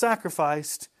that was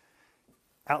sacrificed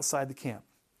outside the camp.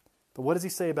 But what does he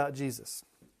say about Jesus?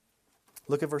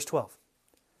 Look at verse 12.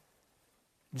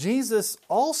 Jesus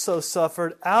also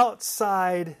suffered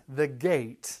outside the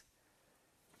gate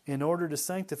in order to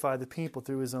sanctify the people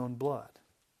through his own blood.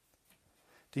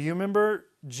 Do you remember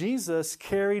Jesus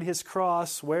carried his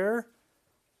cross where?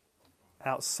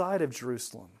 Outside of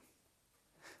Jerusalem.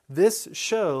 This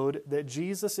showed that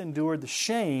Jesus endured the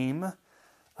shame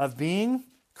of being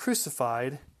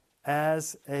crucified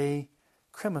as a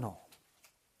criminal.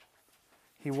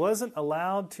 He wasn't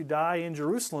allowed to die in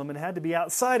Jerusalem and had to be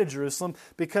outside of Jerusalem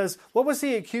because what was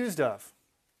he accused of?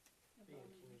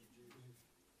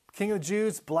 King of the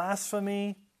Jews,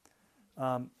 blasphemy.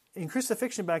 And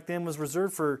crucifixion back then was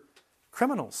reserved for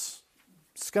criminals,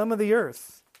 scum of the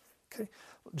earth. Okay,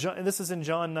 this is in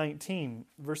John 19,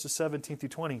 verses 17 through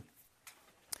 20.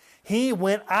 He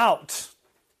went out.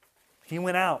 He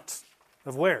went out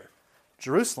of where?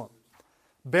 Jerusalem.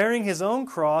 Bearing his own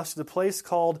cross to the place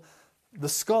called the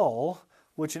Skull,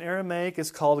 which in Aramaic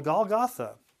is called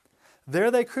Golgotha. There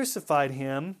they crucified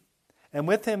him, and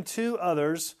with him 2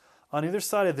 others on either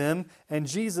side of them, and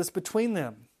Jesus between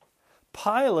them.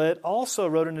 Pilate also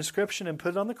wrote an inscription and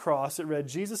put it on the cross. It read,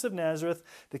 "Jesus of Nazareth,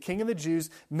 the King of the Jews."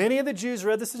 Many of the Jews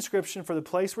read this inscription, for the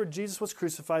place where Jesus was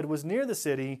crucified was near the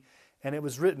city, and it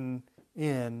was written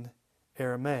in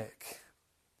Aramaic,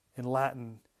 in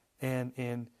Latin, and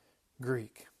in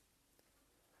Greek.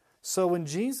 So when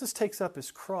Jesus takes up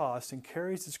his cross and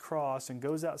carries his cross and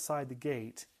goes outside the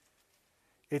gate,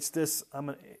 it's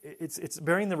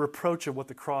bearing the reproach of what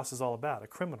the cross is all about, a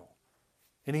criminal.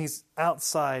 And he's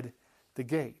outside the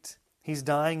gate. He's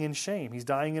dying in shame. He's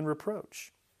dying in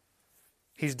reproach.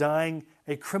 He's dying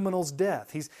a criminal's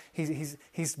death.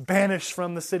 He's banished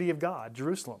from the city of God,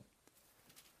 Jerusalem.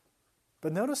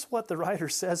 But notice what the writer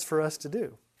says for us to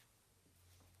do.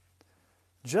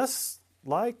 Just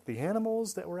like the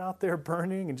animals that were out there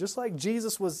burning, and just like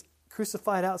Jesus was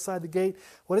crucified outside the gate,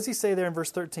 what does he say there in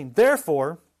verse 13?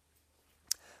 Therefore,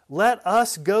 let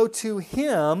us go to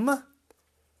him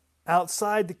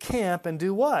outside the camp and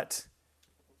do what?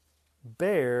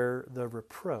 Bear the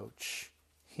reproach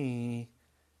he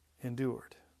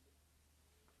endured.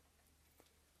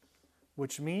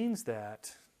 Which means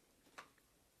that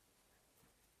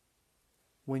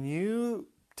when you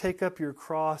take up your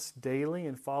cross daily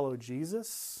and follow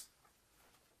Jesus,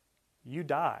 you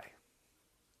die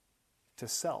to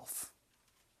self.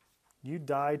 You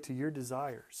die to your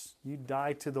desires. You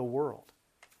die to the world.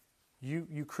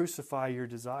 You crucify your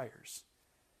desires.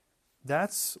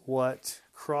 That's what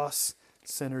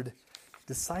cross-centered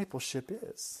discipleship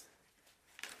is.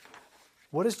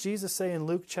 What does Jesus say in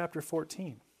Luke chapter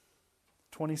 14,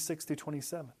 26 through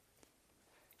 27?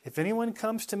 If anyone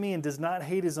comes to me and does not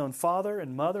hate his own father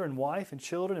and mother and wife and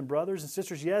children and brothers and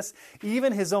sisters, yes,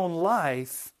 even his own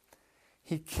life,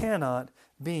 he cannot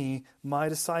be my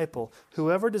disciple.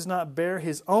 Whoever does not bear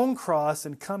his own cross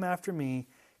and come after me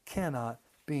cannot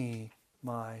be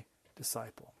my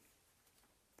disciple.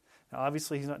 Now,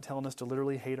 obviously, he's not telling us to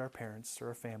literally hate our parents or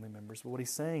our family members, but what he's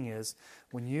saying is,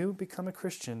 when you become a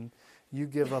Christian, you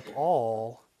give up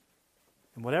all,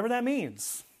 and whatever that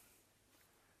means,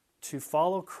 to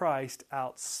follow Christ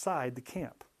outside the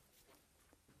camp.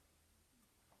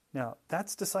 Now,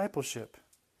 that's discipleship.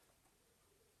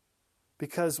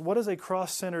 Because what is a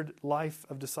cross-centered life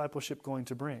of discipleship going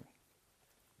to bring?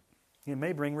 It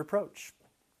may bring reproach,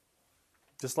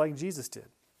 just like Jesus did.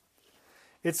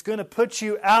 It's going to put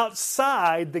you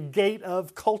outside the gate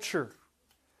of culture.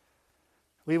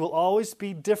 We will always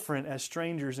be different as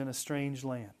strangers in a strange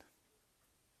land.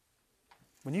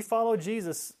 When you follow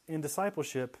Jesus in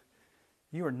discipleship,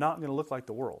 you are not going to look like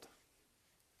the world.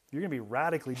 You're going to be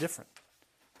radically different.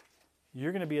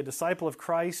 You're going to be a disciple of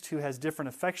Christ who has different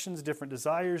affections, different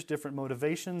desires, different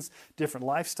motivations, different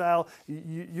lifestyle.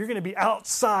 You're going to be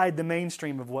outside the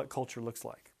mainstream of what culture looks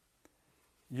like.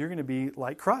 You're going to be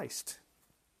like Christ.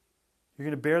 You're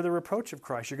going to bear the reproach of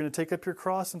Christ. You're going to take up your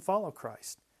cross and follow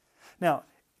Christ. Now,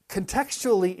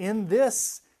 contextually in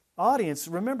this audience,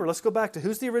 remember, let's go back to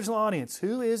who's the original audience?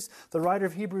 Who is the writer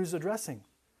of Hebrews addressing?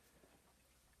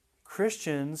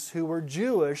 Christians who were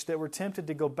Jewish that were tempted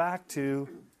to go back to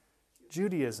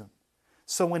Judaism.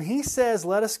 So when he says,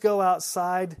 let us go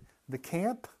outside the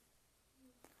camp,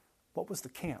 what was the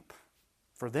camp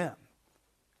for them?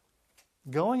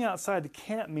 Going outside the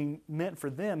camp meant for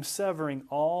them severing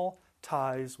all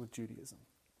ties with Judaism.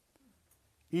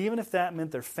 Even if that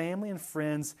meant their family and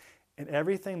friends and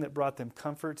everything that brought them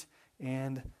comfort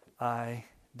and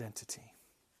identity.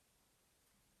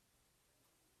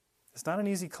 It's not an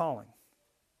easy calling.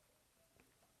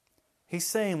 He's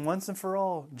saying once and for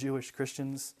all, Jewish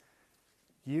Christians,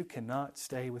 you cannot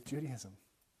stay with Judaism.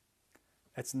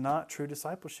 It's not true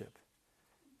discipleship.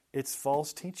 It's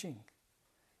false teaching.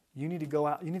 You need to go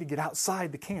out. You need to get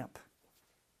outside the camp.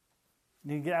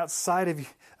 You need to get outside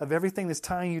of everything that's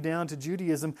tying you down to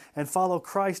Judaism and follow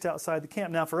Christ outside the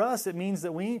camp. Now, for us, it means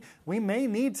that we may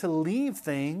need to leave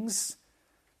things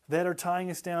that are tying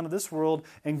us down to this world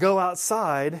and go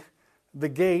outside the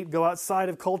gate, go outside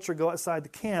of culture, go outside the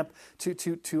camp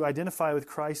to identify with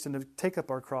Christ and to take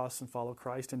up our cross and follow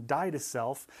Christ and die to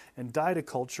self and die to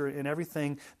culture and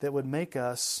everything that would make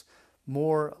us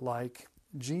more like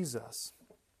Jesus.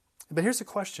 But here's a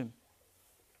question.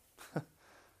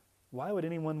 Why would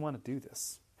anyone want to do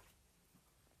this?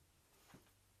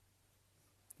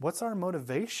 What's our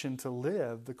motivation to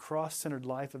live the cross-centered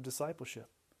life of discipleship?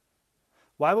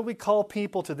 Why would we call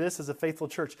people to this as a faithful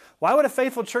church? Why would a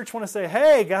faithful church want to say,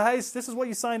 hey guys, this is what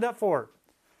you signed up for?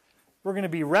 We're going to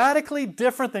be radically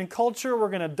different than culture. We're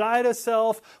going to die to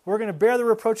self. We're going to bear the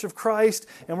reproach of Christ.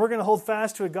 And we're going to hold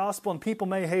fast to a gospel and people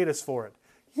may hate us for it.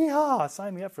 Yeehaw,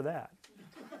 sign me up for that.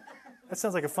 That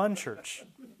sounds like a fun church.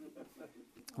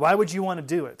 Why would you want to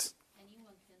do it?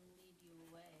 Anyone can lead you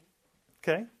away.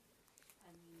 Okay.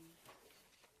 I mean,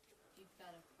 you've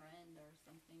got a friend or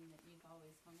something that you've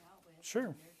always hung out with. Sure.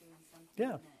 And they're doing something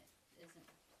Yeah. that isn't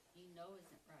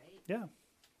right. Yeah.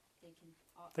 They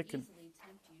They can- easily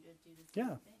tempt you to do the same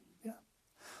Yeah. thing.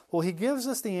 Well, he gives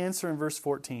us the answer in verse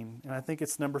 14, and I think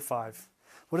it's number 5.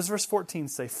 What does verse 14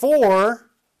 say?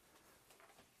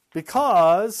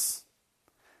 Because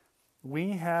we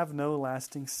have no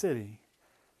lasting city,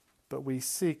 but we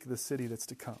seek the city that's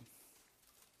to come.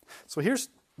 So here's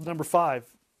number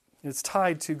 5. It's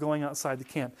tied to going outside the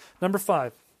camp. Number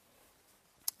 5.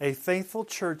 A faithful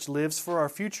church lives for our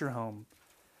future home,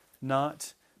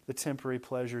 not the temporary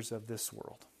pleasures of this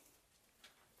world.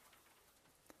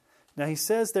 Now he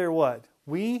says there what?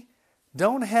 We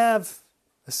don't have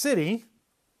a city,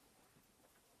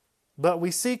 but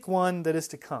we seek one that is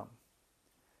to come.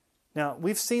 Now,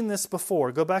 we've seen this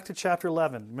before. Go back to chapter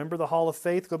 11. Remember the Hall of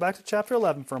Faith? Go back to chapter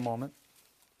 11 for a moment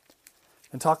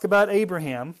and talk about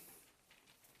Abraham.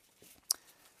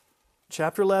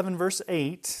 Chapter 11, verse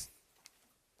 8.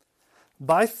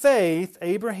 By faith,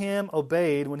 Abraham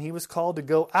obeyed when he was called to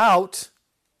go out.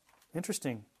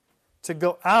 Interesting. To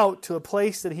go out to a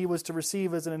place that he was to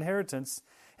receive as an inheritance.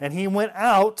 And he went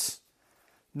out,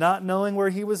 not knowing where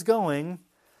he was going.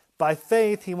 By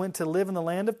faith, he went to live in the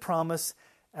land of promise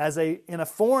in a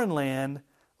foreign land,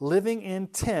 living in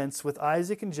tents with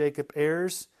Isaac and Jacob,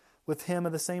 heirs with him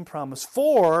of the same promise.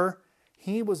 For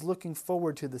he was looking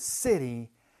forward to the city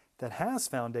that has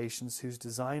foundations, whose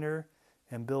designer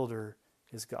and builder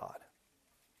is God.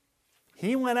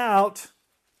 He went out,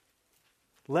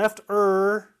 left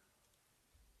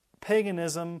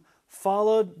paganism,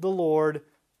 followed the Lord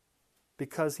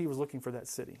because he was looking for that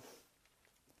city.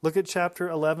 Look at chapter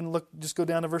 11. Just go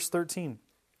down to verse 13.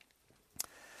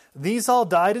 These all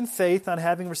died in faith, not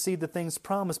having received the things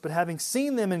promised, but having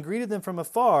seen them and greeted them from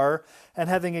afar, and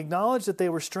having acknowledged that they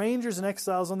were strangers and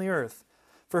exiles on the earth.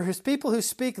 For his people who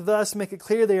speak thus make it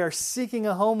clear they are seeking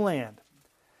a homeland.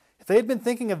 If they had been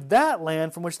thinking of that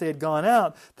land from which they had gone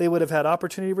out, they would have had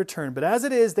opportunity to return. But as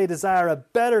it is, they desire a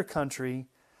better country,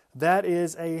 that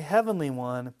is a heavenly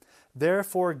one.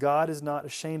 Therefore, God is not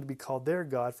ashamed to be called their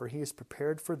God, for he has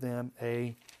prepared for them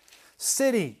a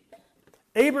city.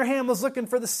 Abraham was looking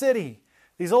for the city.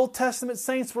 These Old Testament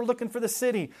saints were looking for the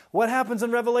city. What happens in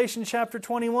Revelation chapter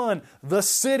 21? The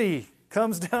city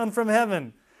comes down from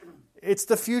heaven. It's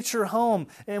the future home.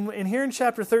 And here in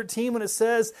chapter 13, when it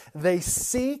says they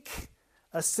seek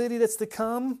a city that's to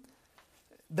come,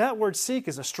 that word seek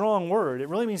is a strong word. It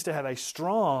really means to have a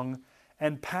strong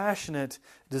and passionate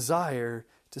desire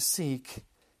to seek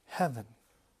heaven.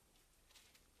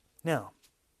 Now,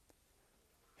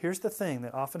 here's the thing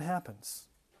that often happens.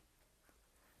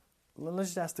 Let's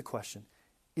just ask the question.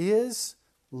 Is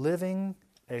living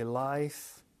a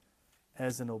life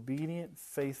as an obedient,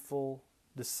 faithful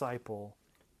disciple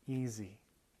easy?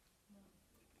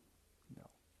 No.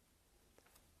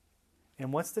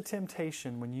 And what's the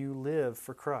temptation when you live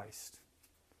for Christ?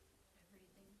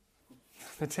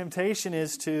 The temptation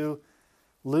is to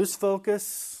lose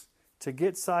focus, to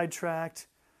get sidetracked.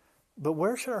 But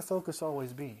where should our focus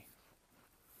always be?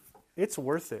 It's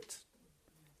worth it.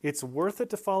 It's worth it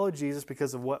to follow Jesus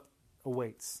because of what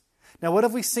awaits. Now, what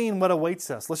have we seen what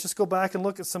awaits us? Let's just go back and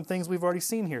look at some things we've already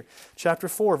seen here. Chapter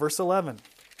 4, verse 11.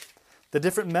 The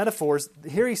different metaphors.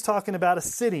 Here he's talking about a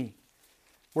city.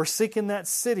 We're seeking that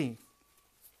city.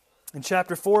 In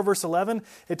chapter 4, verse 11,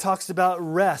 it talks about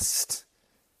rest.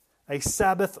 A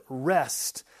Sabbath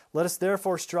rest. Let us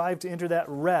therefore strive to enter that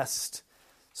rest,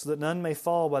 so that none may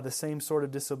fall by the same sort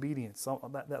of disobedience.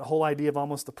 That whole idea of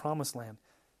almost the promised land.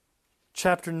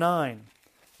 Chapter 9,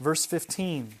 verse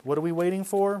 15. What are we waiting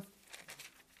for?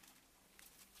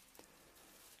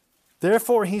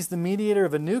 Therefore, he's the mediator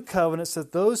of a new covenant, so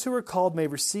that those who are called may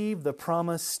receive the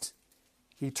promised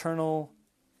eternal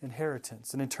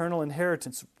inheritance. An eternal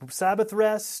inheritance. Sabbath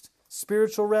rest,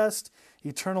 spiritual rest,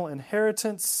 eternal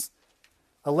inheritance.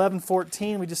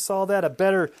 11:14, we just saw that. A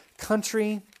better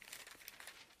country.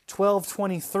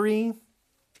 12:23.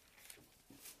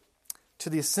 To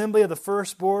the assembly of the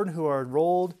firstborn who are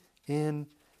enrolled in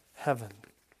heaven.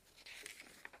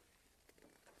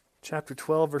 Chapter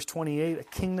 12, verse 28, a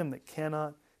kingdom that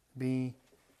cannot be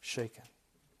shaken.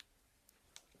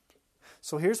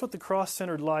 So here's what the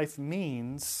cross-centered life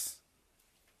means.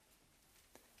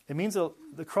 It means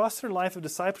the cross-centered life of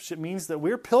discipleship means that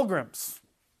we're pilgrims,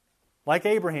 like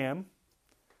Abraham,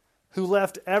 who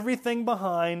left everything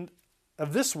behind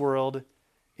of this world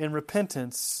in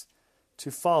repentance to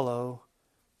follow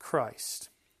Christ.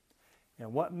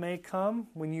 And what may come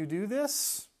when you do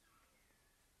this?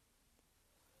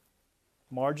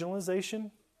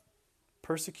 Marginalization,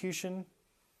 persecution,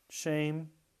 shame,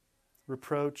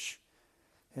 reproach,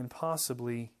 and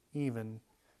possibly even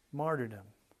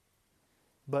martyrdom.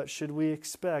 But should we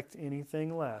expect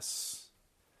anything less?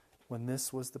 when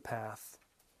this was the path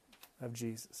of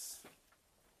Jesus.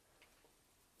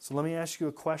 So let me ask you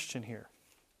a question here.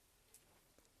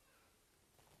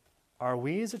 Are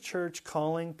we as a church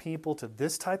calling people to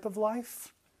this type of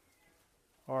life?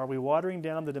 Or are we watering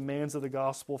down the demands of the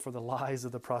gospel for the lies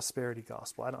of the prosperity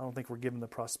gospel? I don't think we're given the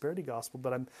prosperity gospel,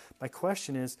 but my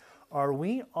question is, are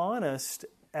we honest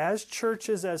as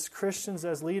churches, as Christians,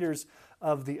 as leaders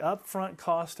of the upfront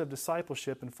cost of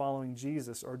discipleship and following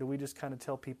Jesus? Or do we just kind of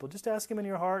tell people, just ask Him in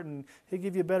your heart and He'll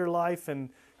give you a better life and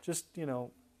just,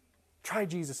 try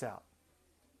Jesus out?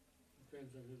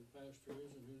 Depends on who the pastor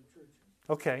is and who the church is.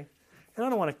 Okay. And I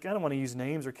don't want to use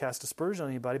names or cast aspersion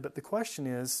on anybody, but the question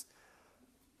is,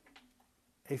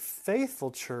 a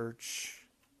faithful church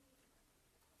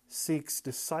seeks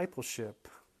discipleship,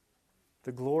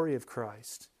 the glory of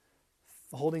Christ,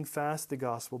 holding fast the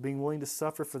gospel, being willing to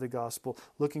suffer for the gospel,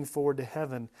 looking forward to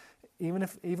heaven, even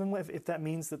if that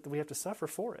means that we have to suffer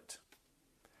for it.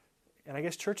 And I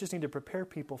guess churches need to prepare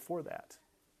people for that.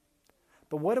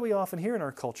 But what do we often hear in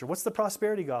our culture? What's the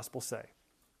prosperity gospel say?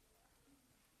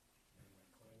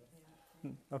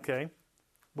 Okay.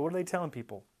 But what are they telling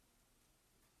people?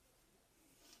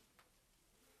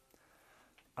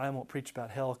 I won't preach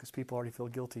about hell because people already feel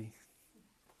guilty.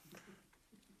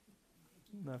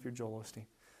 Not if you're Joel Osteen.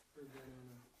 Heard that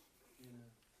in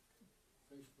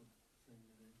a Facebook thing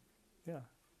today. Yeah.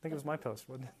 I think it was my post,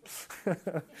 wasn't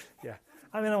it? Yeah.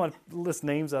 I mean, I want to list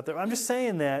names out there. I'm just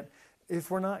saying that if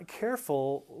we're not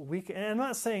careful, we can, and I'm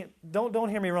not saying, don't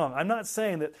hear me wrong. I'm not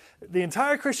saying that the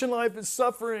entire Christian life is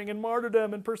suffering and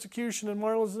martyrdom and persecution and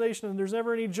marginalization and there's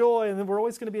never any joy and then we're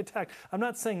always going to be attacked. I'm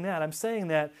not saying that. I'm saying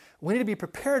that we need to be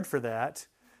prepared for that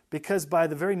because by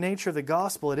the very nature of the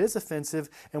gospel, it is offensive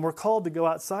and we're called to go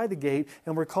outside the gate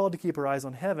and we're called to keep our eyes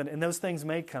on heaven and those things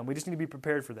may come. We just need to be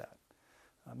prepared for that.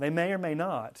 They may or may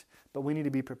not, but we need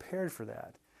to be prepared for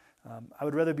that. I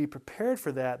would rather be prepared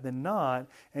for that than not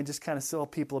and just kind of sell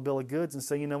people a bill of goods and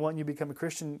say, you know what, when you become a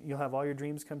Christian, you'll have all your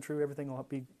dreams come true. Everything will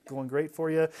be going great for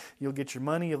you. You'll get your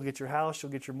money. You'll get your house.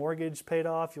 You'll get your mortgage paid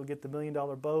off. You'll get the $1 million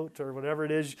boat or whatever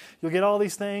it is. You'll get all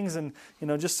these things and,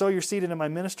 just sow your seed into my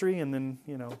ministry and then,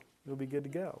 you'll be good to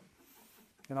go.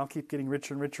 And I'll keep getting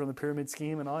richer and richer on the pyramid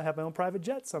scheme and I'll have my own private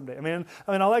jet someday. I mean,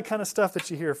 all that kind of stuff that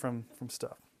you hear from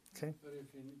stuff. Okay? But if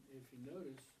you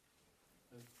notice,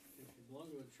 if you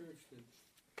belong to a church that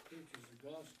preaches the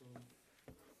gospel,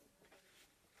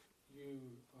 you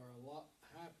are a lot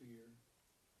happier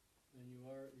than you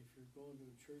are if you're going to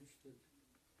a church that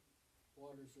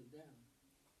waters it down.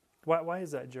 Why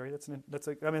is that, Jerry? That's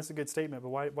a good statement, but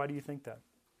why do you think that?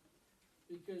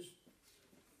 Because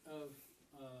of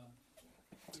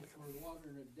if we're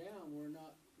watering it down, we're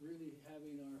not really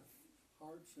having our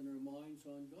hearts and our minds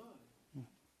on God.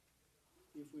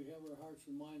 If we have our hearts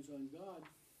and minds on God,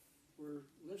 we're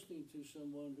listening to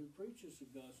someone who preaches the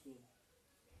gospel,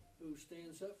 who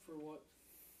stands up for what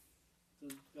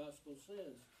the gospel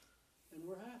says. And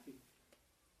we're happy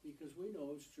because we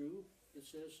know it's true. It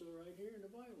says so right here in the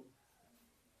Bible.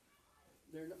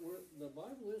 The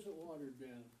Bible isn't watered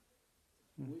down.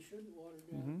 We shouldn't water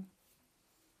down.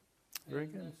 Very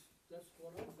and good. That's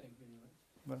what I think anyway.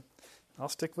 Well, I'll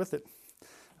stick with it.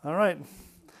 All right.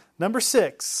 Number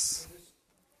 6.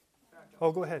 Oh,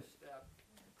 go ahead.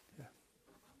 Yeah.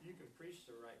 You can preach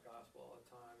the right gospel all the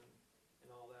time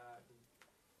and all that. And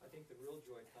I think the real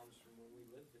joy comes from when we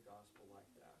live the gospel like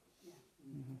that. Yeah.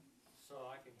 Mm-hmm. So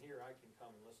I can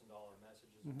come and listen to all the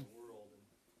messages in the world, and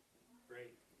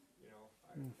great,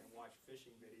 I can watch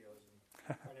fishing videos, and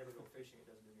if I never go fishing, it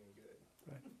doesn't do me any good.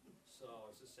 Right.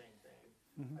 So it's the same thing.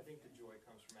 I think the joy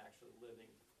comes from actually living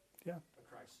a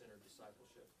Christ-centered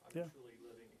discipleship. I'm truly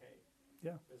living,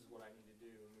 this is what I need to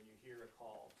do. And when you hear a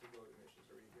call to go to missions,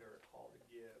 or you hear a call to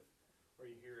give, or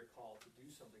you hear a call to do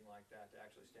something like that, to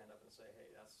actually stand up and say,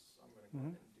 hey, I'm going to go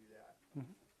ahead and do that.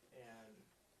 And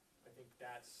I think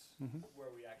that's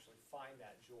where we actually find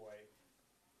that joy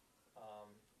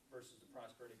versus the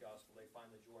prosperity gospel. They find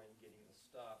the joy in getting the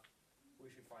stuff. We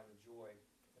should find the joy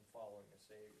in following a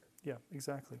Savior. Yeah,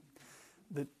 exactly.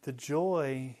 The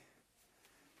joy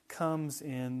comes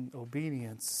in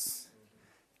obedience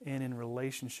and in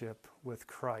relationship with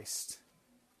Christ.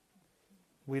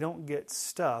 We don't get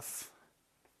stuff,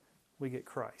 we get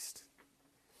Christ.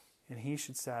 And He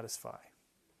should satisfy.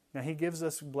 Now, He gives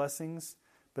us blessings,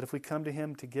 but if we come to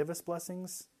Him to give us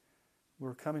blessings,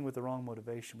 we're coming with the wrong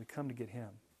motivation. We come to get Him.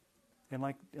 And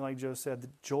like Joe said, the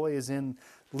joy is in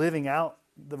living out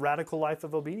the radical life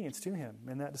of obedience to Him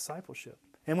and that discipleship.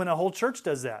 And when a whole church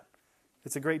does that,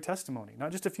 it's a great testimony.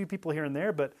 Not just a few people here and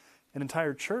there, but an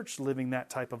entire church living that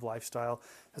type of lifestyle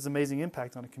has amazing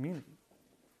impact on a community.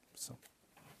 So,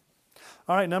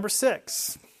 All right, number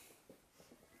 6.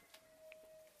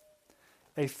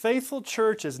 A faithful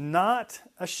church is not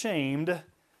ashamed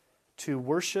to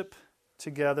worship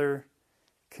together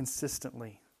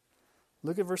consistently.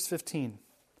 Look at verse 15.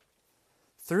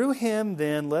 Through him,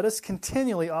 then, let us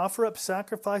continually offer up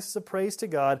sacrifices of praise to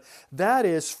God, that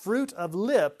is, fruit of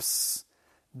lips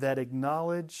that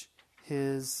acknowledge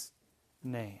his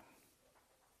name.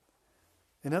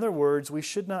 In other words, we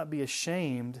should not be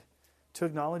ashamed to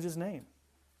acknowledge his name.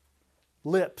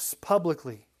 Lips,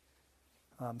 publicly.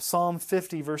 Psalm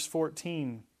 50, verse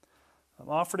 14.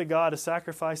 Offer to God a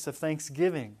sacrifice of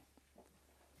thanksgiving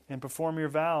and perform your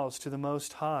vows to the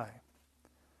Most High.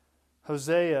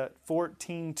 Hosea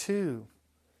 14:2.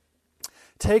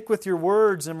 Take with your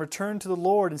words and return to the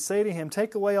Lord and say to him,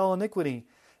 take away all iniquity,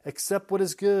 accept what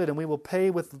is good, and we will pay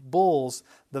with bulls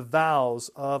the vows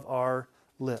of our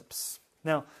lips.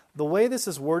 Now, the way this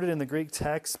is worded in the Greek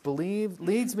text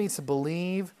leads me to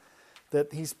believe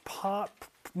that he's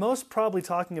most probably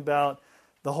talking about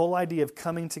the whole idea of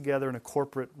coming together in a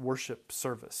corporate worship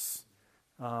service.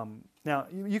 Now,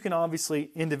 you can obviously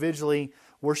individually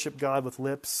worship God with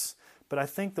lips, but I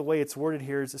think the way it's worded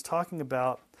here is it's talking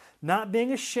about not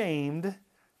being ashamed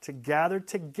to gather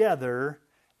together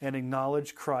and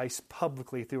acknowledge Christ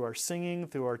publicly through our singing,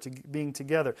 through our being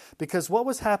together. Because what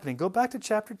was happening? Go back to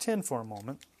chapter 10 for a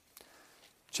moment.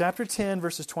 Chapter 10,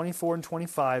 verses 24 and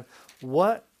 25.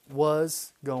 What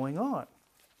was going on?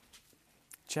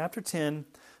 Chapter 10,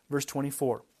 verse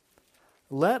 24.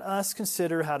 Let us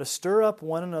consider how to stir up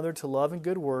one another to love and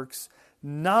good works,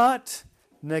 not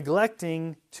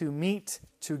neglecting to meet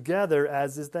together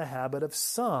as is the habit of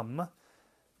some,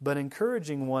 but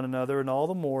encouraging one another, and all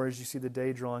the more as you see the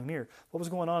day drawing near. What was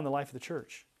going on in the life of the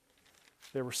church?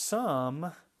 There were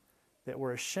some that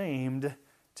were ashamed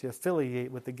to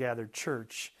affiliate with the gathered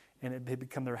church, and it had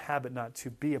become their habit not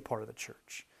to be a part of the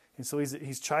church. And so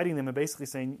he's chiding them and basically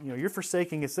saying, you're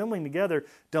forsaking assembling together.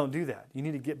 Don't do that. You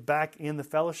need to get back in the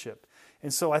fellowship.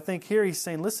 And so I think here he's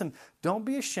saying, listen, don't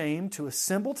be ashamed to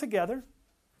assemble together,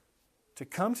 to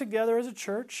come together as a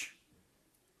church,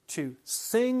 to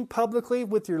sing publicly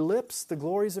with your lips the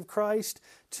glories of Christ,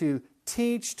 to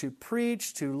teach, to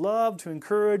preach, to love, to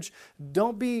encourage.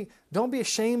 Don't be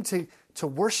ashamed to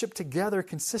worship together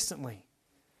consistently.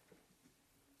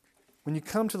 When you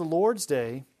come to the Lord's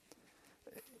Day,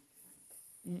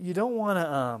 you don't want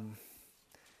to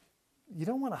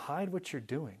hide what you're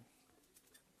doing.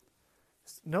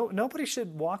 Nobody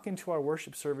should walk into our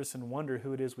worship service and wonder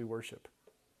who it is we worship.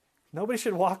 Nobody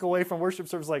should walk away from worship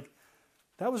service like,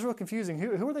 that was real confusing.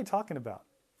 Who are they talking about?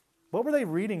 What were they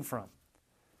reading from?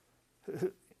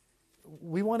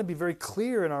 We want to be very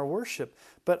clear in our worship.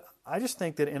 But I just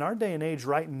think that in our day and age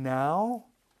right now,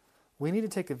 we need to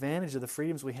take advantage of the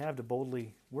freedoms we have to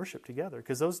boldly worship together.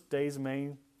 Because those days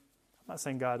I'm not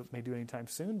saying God may do it anytime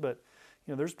soon, but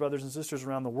there's brothers and sisters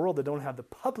around the world that don't have the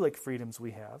public freedoms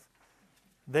we have.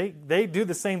 They do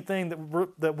the same thing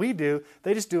that we do.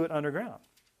 They just do it underground.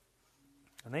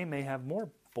 And they may have more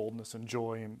boldness and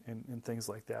joy and things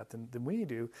like that than we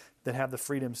do that have the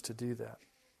freedoms to do that.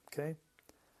 Okay?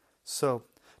 So,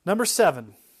 number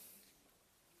 7.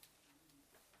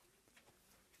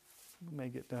 We may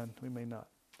get done. We may not.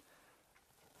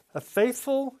 A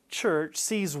faithful church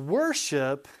sees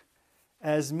worship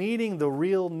as meeting the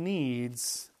real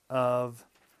needs of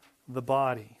the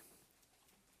body.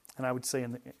 And I would say,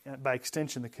 by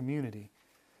extension, the community.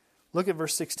 Look at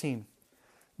verse 16.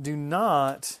 Do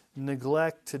not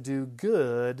neglect to do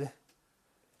good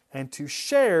and to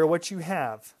share what you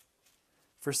have,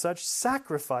 for such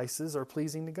sacrifices are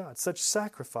pleasing to God. Such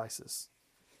sacrifices.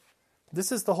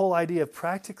 This is the whole idea of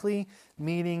practically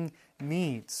meeting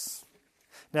needs.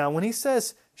 Now, when he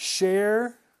says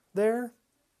share there,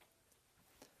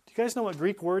 do you guys know what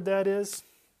Greek word that is?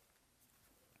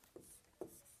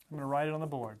 I'm going to write it on the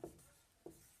board.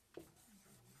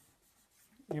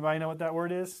 Anybody know what that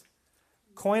word is?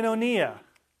 Koinonia.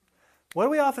 What do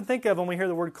we often think of when we hear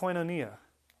the word koinonia?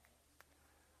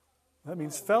 That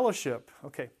means fellowship.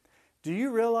 Okay. Do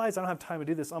you realize, I don't have time to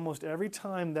do this, almost every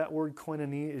time that word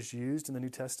koinonia is used in the New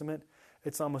Testament,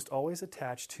 it's almost always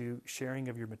attached to sharing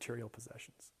of your material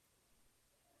possessions.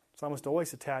 It's almost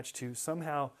always attached to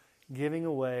somehow giving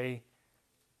away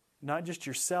not just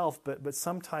yourself, but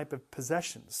some type of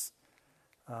possessions,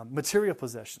 material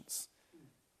possessions.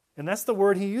 And that's the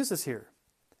word he uses here.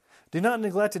 Do not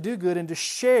neglect to do good and to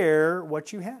share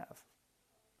what you have.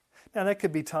 Now, that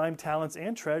could be time, talents,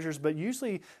 and treasures, but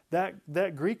usually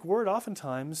that Greek word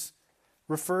oftentimes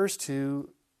refers to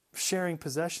sharing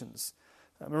possessions.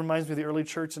 It reminds me of the early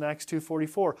church in Acts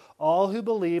 2:44. All who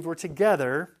believed were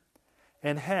together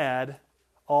and had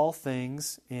all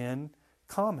things in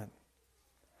common.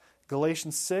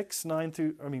 Galatians 6, 9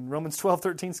 through, Romans 12,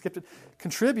 13, skipped it.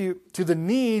 Contribute to the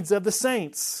needs of the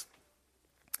saints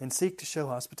and seek to show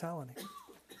hospitality.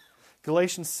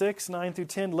 Galatians 6, 9 through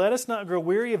 10, let us not grow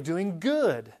weary of doing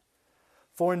good,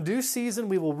 for in due season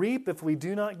we will reap if we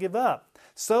do not give up.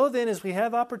 So then, as we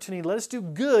have opportunity, let us do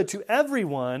good to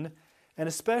everyone, and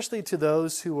especially to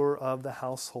those who are of the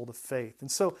household of faith. And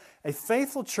so, a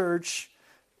faithful church,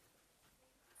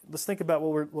 let's think about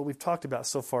what we've talked about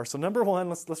so far. So number one,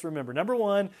 let's remember. Number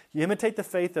one, you imitate the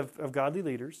faith of godly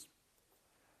leaders.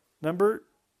 Number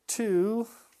two,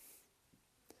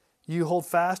 you hold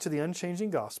fast to the unchanging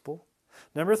gospel.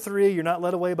 Number three, you're not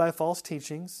led away by false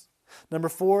teachings. Number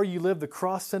four, you live the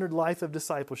cross-centered life of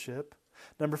discipleship.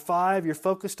 Number five, you're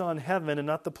focused on heaven and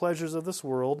not the pleasures of this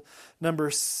world. Number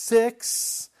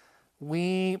six,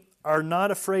 we are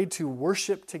not afraid to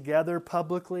worship together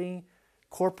publicly,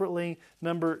 corporately.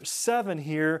 Number seven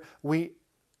here, we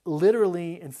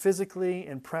literally and physically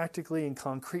and practically and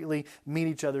concretely meet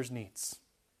each other's needs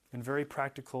in very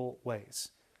practical ways.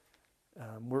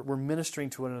 We're ministering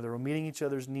to one another. We're meeting each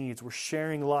other's needs. We're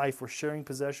sharing life. We're sharing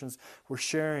possessions. We're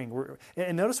sharing.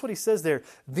 And notice what he says there.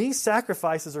 These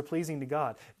sacrifices are pleasing to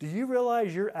God. Do you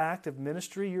realize your act of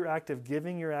ministry, your act of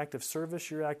giving, your act of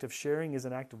service, your act of sharing is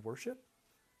an act of worship?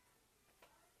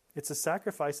 It's a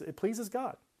sacrifice. It pleases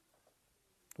God.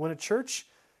 When a church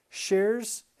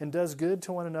shares and does good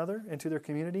to one another and to their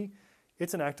community,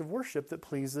 it's an act of worship that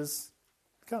pleases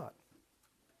God.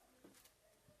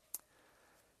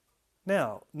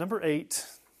 Now, number 8,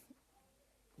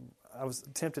 I was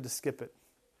tempted to skip it,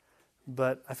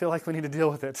 but I feel like we need to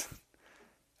deal with it.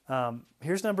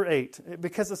 Here's number 8,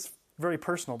 because it's very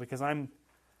personal, because I'm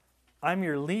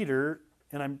your leader,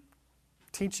 and I'm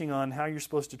teaching on how you're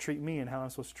supposed to treat me and how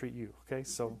I'm supposed to treat you. Okay,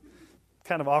 so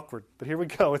kind of awkward, but here we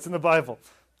go. It's in the Bible.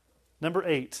 Number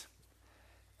 8,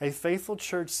 a faithful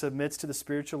church submits to the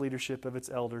spiritual leadership of its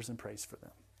elders and prays for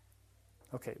them.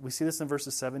 Okay, we see this in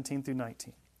verses 17 through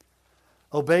 19.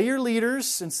 Obey your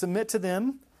leaders and submit to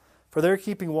them, for they're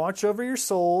keeping watch over your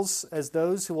souls as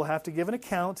those who will have to give an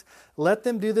account. Let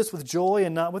them do this with joy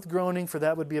and not with groaning, for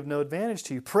that would be of no advantage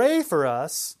to you. Pray for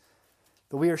us,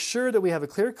 that we are sure that we have a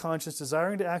clear conscience,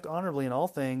 desiring to act honorably in all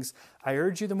things. I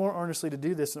urge you the more earnestly to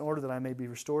do this in order that I may be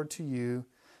restored to you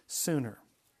sooner.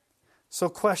 So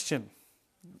question,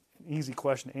 easy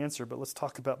question to answer, but let's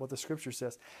talk about what the Scripture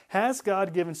says. Has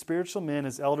God given spiritual men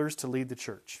as elders to lead the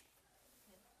church?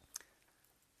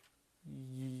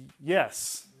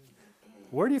 Yes.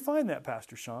 Where do you find that,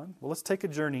 Pastor Sean? Well, let's take a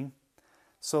journey.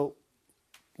 So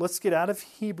let's get out of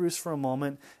Hebrews for a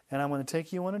moment, and I'm going to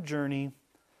take you on a journey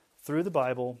through the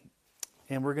Bible,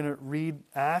 and we're going to read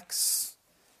Acts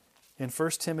and 1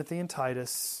 Timothy and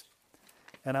Titus,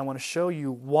 and I want to show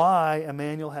you why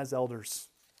Emmanuel has elders.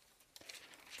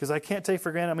 Because I can't take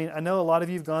for granted, I know a lot of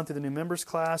you have gone through the new members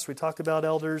class. We talk about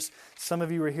elders. Some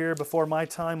of you were here before my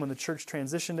time when the church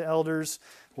transitioned to elders.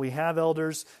 We have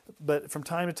elders. But from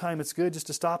time to time, it's good just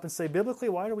to stop and say, biblically,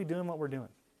 why are we doing what we're doing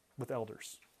with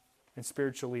elders and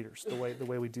spiritual leaders, the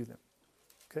way we do them?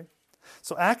 Okay?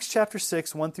 So Acts chapter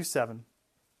 6, 1 through 7.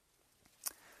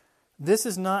 This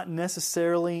is not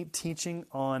necessarily teaching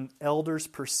on elders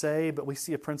per se, but we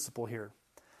see a principle here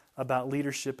about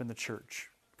leadership in the church.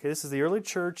 Okay, this is the early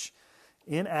church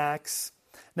in Acts.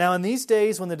 Now, in these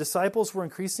days, when the disciples were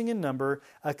increasing in number,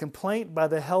 a complaint by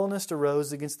the Hellenists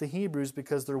arose against the Hebrews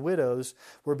because their widows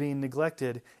were being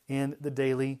neglected in the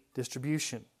daily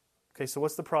distribution. Okay, so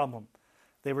what's the problem?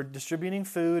 They were distributing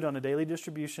food on a daily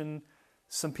distribution.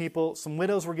 Some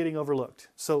widows were getting overlooked.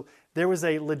 So there was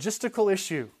a logistical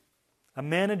issue, a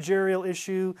managerial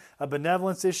issue, a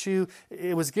benevolence issue.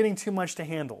 It was getting too much to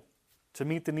handle to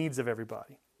meet the needs of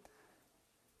everybody.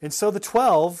 And so the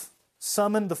 12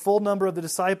 summoned the full number of the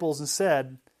disciples and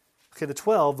said, the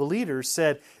 12, the leaders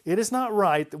said, it is not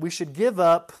right that we should give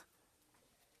up,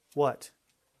 what?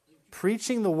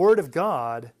 Preaching the word of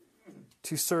God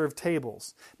to serve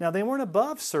tables. Now, they weren't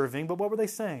above serving, but what were they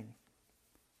saying?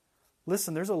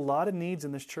 Listen, there's a lot of needs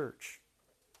in this church.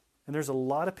 And there's a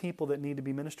lot of people that need to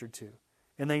be ministered to.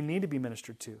 And they need to be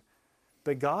ministered to.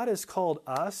 But God has called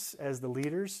us as the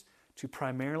leaders to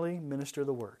primarily minister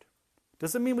the word.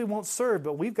 Doesn't mean we won't serve,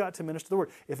 but we've got to minister the word.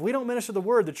 If we don't minister the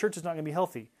word, the church is not going to be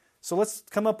healthy. So let's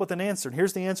come up with an answer. And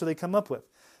here's the answer they come up with.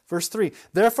 Verse 3,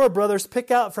 therefore, brothers,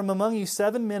 pick out from among you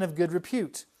 7 men of good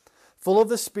repute, full of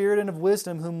the Spirit and of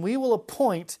wisdom, whom we will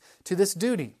appoint to this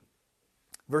duty.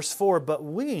 Verse 4, but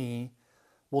we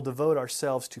will devote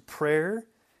ourselves to prayer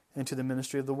and to the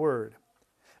ministry of the word.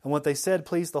 And what they said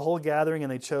pleased the whole gathering,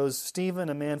 and they chose Stephen,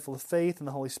 a man full of faith and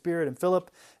the Holy Spirit, and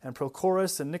Philip, and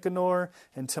Prochorus, and Nicanor,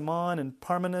 and Timon, and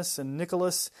Parmenas, and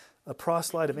Nicholas, a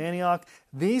proselyte of Antioch.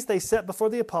 These they set before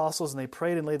the apostles, and they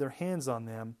prayed and laid their hands on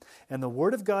them. And the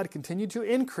word of God continued to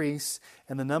increase,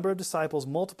 and the number of disciples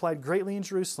multiplied greatly in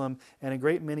Jerusalem, and a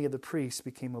great many of the priests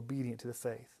became obedient to the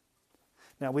faith.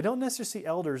 Now, we don't necessarily see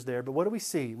elders there, but what do we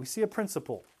see? We see a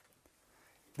principle.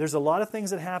 There's a lot of things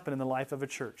that happen in the life of a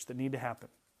church that need to happen.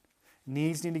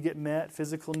 Needs need to get met,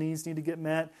 physical needs need to get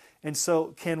met. And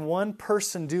so, can one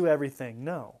person do everything?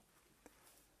 No.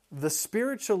 The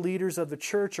spiritual leaders of the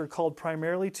church are called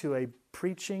primarily to a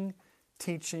preaching,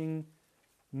 teaching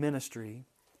ministry.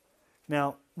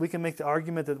 Now, we can make the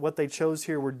argument that what they chose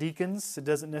here were deacons. It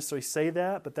doesn't necessarily say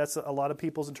that, but that's a lot of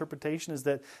people's interpretation, is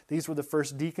that these were the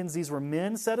first deacons. These were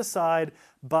men set aside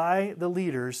by the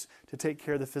leaders to take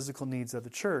care of the physical needs of the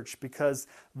church, because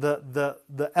the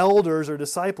elders or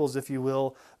disciples, if you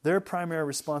will, their primary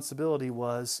responsibility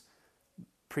was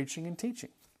preaching and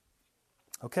teaching.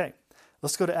 Okay,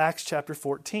 let's go to Acts chapter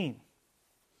 14,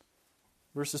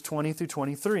 verses 20 through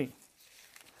 23.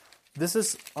 This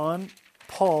is on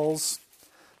Paul's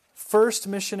first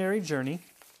missionary journey.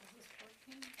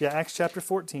 Yeah, Acts chapter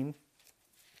 14.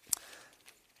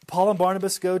 Paul and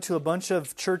Barnabas go to a bunch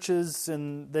of churches,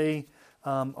 and they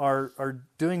are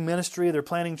doing ministry. They're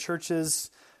planting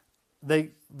churches.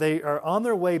 They are on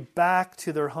their way back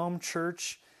to their home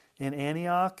church in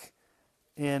Antioch,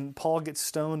 and Paul gets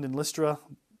stoned in Lystra.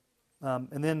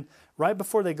 And then right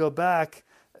before they go back,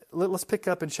 let's pick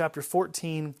up in chapter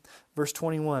 14, verse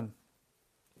 21.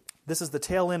 This is the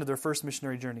tail end of their first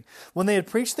missionary journey. When they had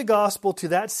preached the gospel to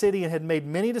that city and had made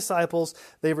many disciples,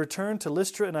 they returned to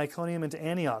Lystra and Iconium and to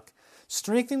Antioch,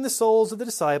 strengthening the souls of the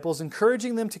disciples,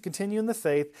 encouraging them to continue in the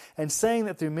faith, and saying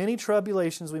that through many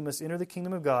tribulations we must enter the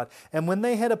kingdom of God. And when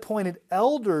they had appointed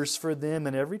elders for them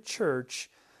in every church,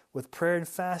 with prayer and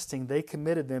fasting, they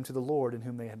committed them to the Lord in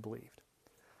whom they had believed.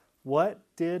 What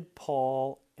did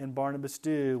Paul and Barnabas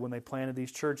do when they planted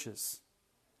these churches?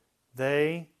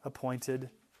 They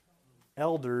appointed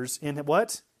elders in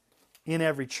what? In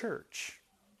every church.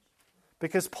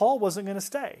 Because Paul wasn't going to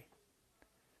stay.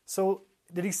 So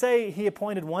did he say he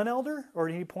appointed one elder, or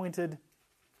he appointed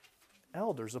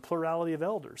elders, a plurality of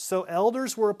elders? So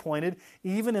elders were appointed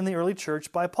even in the early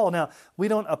church by Paul. Now, we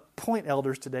don't appoint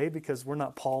elders today because we're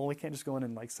not Paul, and we can't just go in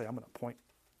and say, I'm going to appoint.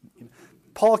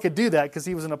 Paul could do that because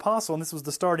he was an apostle, and this was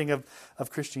the starting of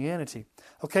Christianity.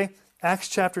 Okay, Acts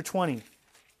chapter 20.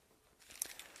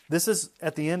 This is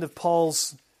at the end of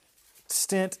Paul's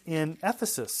stint in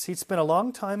Ephesus. He'd spent a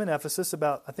long time in Ephesus,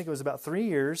 I think it was about 3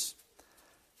 years,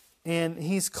 and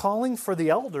he's calling for the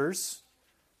elders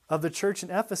of the church in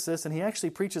Ephesus, and he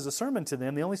actually preaches a sermon to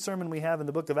them, the only sermon we have in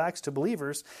the book of Acts to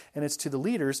believers, and it's to the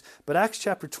leaders. But Acts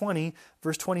chapter 20,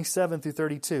 verse 27 through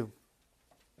 32.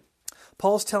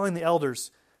 Paul's telling the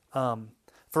elders,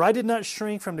 for I did not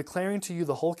shrink from declaring to you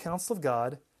the whole counsel of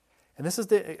God. And this is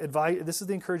the advice. This is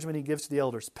the encouragement he gives to the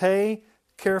elders. Pay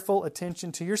careful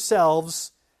attention to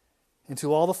yourselves and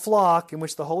to all the flock in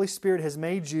which the Holy Spirit has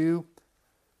made you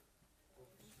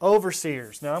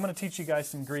overseers. Now I'm going to teach you guys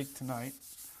some Greek tonight.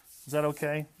 Is that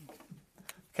okay?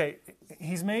 Okay,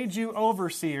 he's made you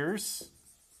overseers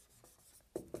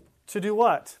to do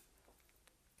what?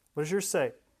 What does yours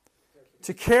say?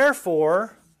 To care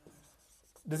for.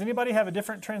 Does anybody have a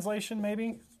different translation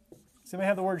maybe? Does anybody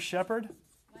have the word shepherd?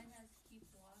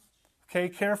 Okay,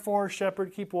 care for,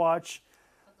 shepherd, keep watch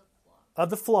of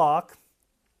the flock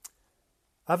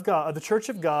of God, of the church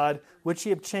of God, which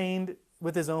he obtained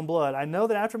with his own blood. I know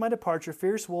that after my departure,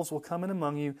 fierce wolves will come in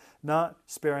among you, not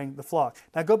sparing the flock.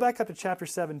 Now go back up to chapter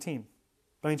 17.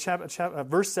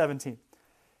 Verse 17.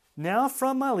 Now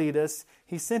from Miletus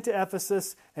he sent to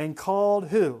Ephesus and called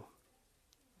who?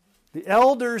 The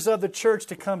elders of the church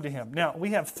to come to him. Now we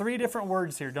have 3 different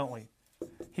words here, don't we?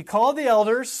 He called the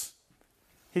elders.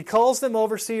 He calls them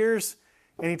overseers,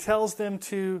 and he tells them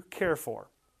to care for.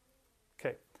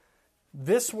 Okay.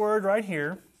 This word right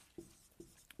here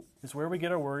is where we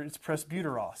get our word. It's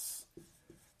presbyteros.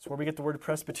 It's where we get the word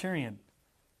Presbyterian.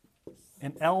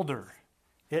 An elder.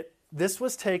 This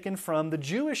was taken from the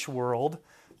Jewish world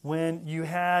when you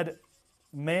had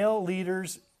male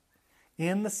leaders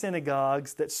in the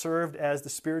synagogues that served as the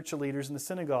spiritual leaders in the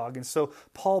synagogue. And so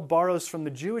Paul borrows from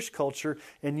the Jewish culture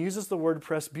and uses the word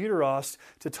presbyteros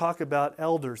to talk about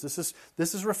elders.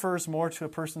 This refers more to a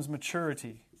person's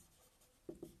maturity.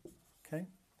 Okay?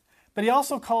 But he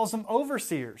also calls them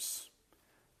overseers.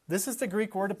 This is the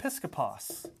Greek word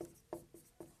episkopos.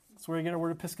 That's where you get our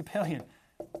word Episcopalian.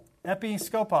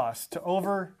 Episkopos, to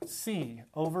oversee.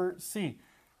 Oversee.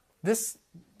 This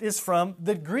is from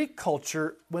the Greek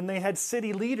culture when they had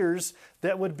city leaders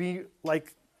that would be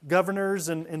like governors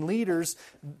and leaders.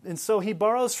 And so he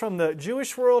borrows from the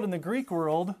Jewish world and the Greek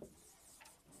world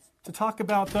to talk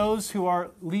about those who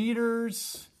are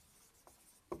leaders,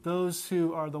 those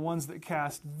who are the ones that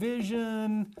cast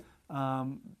vision.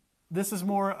 This is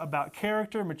more about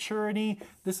character, maturity.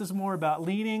 This is more about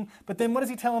leading. But then what does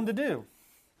he tell them to do?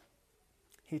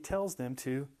 He tells them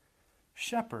to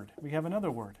shepherd. We have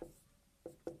another word.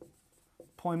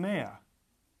 Poimeia.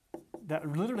 That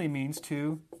literally means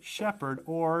to shepherd,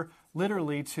 or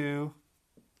literally to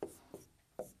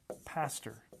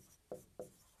pastor.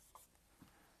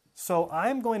 So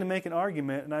I'm going to make an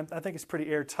argument, and I think it's pretty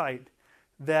airtight,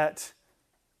 that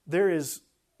there is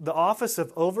the office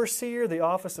of overseer, the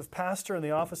office of pastor, and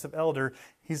the office of elder.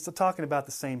 He's talking about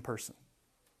the same person.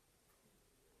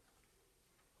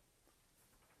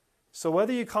 So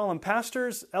whether you call them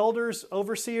pastors, elders,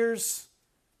 overseers,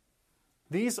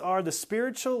 these are the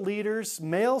spiritual leaders,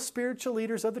 male spiritual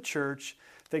leaders of the church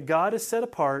that God has set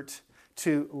apart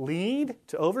to lead,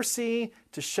 to oversee,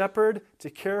 to shepherd, to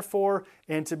care for,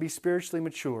 and to be spiritually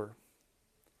mature.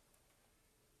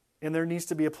 And there needs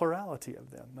to be a plurality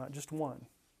of them, not just one.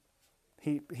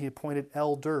 He appointed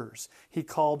elders. He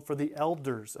called for the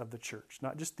elders of the church,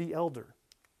 not just the elder.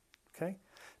 Okay?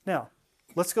 Now,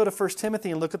 let's go to 1 Timothy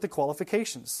and look at the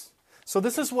qualifications. So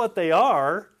this is what they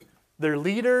are. They're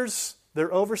leaders,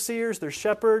 they're overseers, they're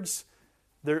shepherds,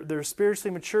 they're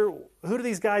spiritually mature. Who do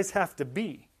these guys have to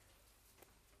be?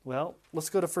 Well, let's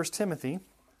go to 1 Timothy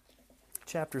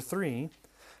chapter 3.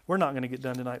 We're not going to get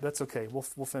done tonight. That's okay. We'll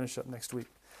finish up next week.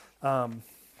 I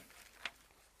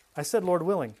said Lord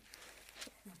willing.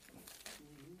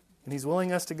 And He's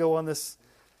willing us to go on this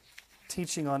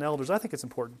teaching on elders. I think it's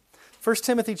important. 1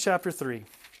 Timothy chapter 3.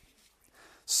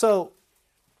 So,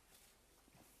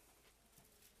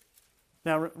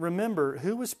 now remember,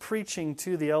 who was preaching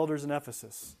to the elders in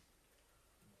Ephesus?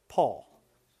 Paul.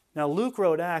 Now Luke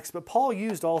wrote Acts, but Paul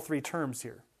used all three terms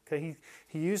here. Okay,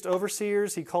 he used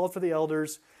overseers, he called for the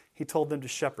elders, he told them to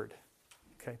shepherd.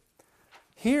 Okay.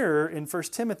 Here in 1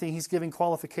 Timothy, he's giving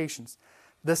qualifications.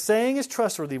 The saying is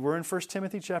trustworthy. We're in 1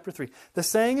 Timothy chapter 3. The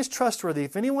saying is trustworthy.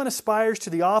 If anyone aspires to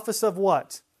the office of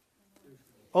what?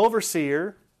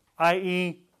 Overseer,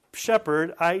 i.e.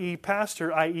 shepherd, i.e.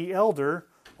 pastor, i.e. elder,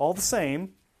 all the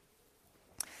same,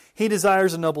 he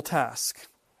desires a noble task.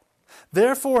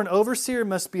 Therefore, an overseer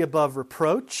must be above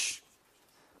reproach,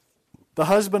 the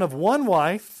husband of one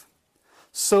wife,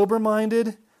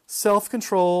 sober-minded,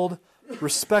 self-controlled,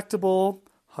 respectable,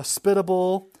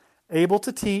 hospitable, able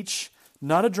to teach,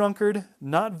 not a drunkard,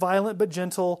 not violent but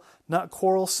gentle, not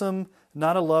quarrelsome,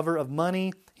 not a lover of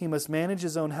money. He must manage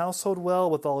his own household well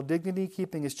with all dignity,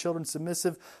 keeping his children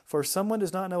submissive. For if someone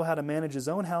does not know how to manage his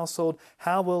own household,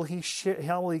 how will he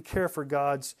care for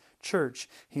God's church?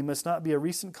 He must not be a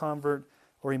recent convert,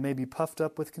 or he may be puffed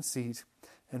up with conceit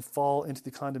and fall into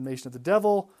the condemnation of the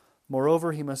devil.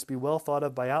 Moreover, he must be well thought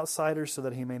of by outsiders so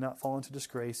that he may not fall into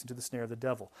disgrace, into the snare of the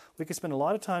devil. We could spend a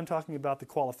lot of time talking about the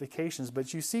qualifications,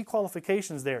 but you see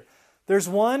qualifications there. There's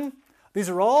one. These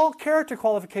are all character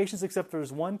qualifications except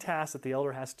there's one task that the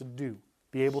elder has to do,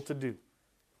 be able to do.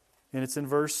 And it's in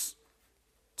verse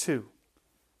 2.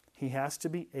 He has to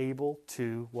be able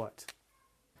to what?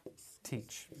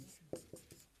 Teach.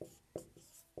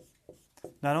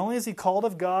 Not only is he called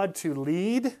of God to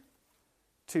lead,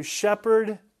 to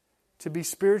shepherd, to be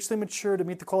spiritually mature, to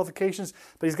meet the qualifications,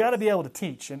 but he's got to be able to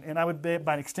teach. And I would bet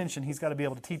by an extension, he's got to be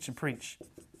able to teach and preach.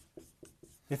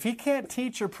 If he can't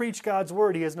teach or preach God's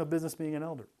word, he has no business being an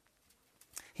elder.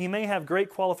 He may have great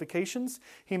qualifications,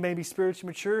 he may be spiritually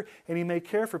mature, and he may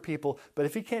care for people, but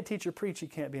if he can't teach or preach, he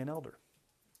can't be an elder.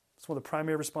 It's one of the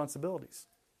primary responsibilities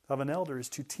of an elder is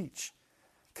to teach.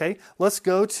 Okay, let's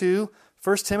go to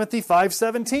 1 Timothy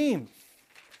 5:17.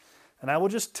 And I will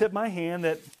just tip my hand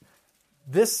that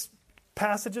this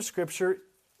passage of Scripture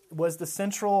was the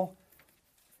central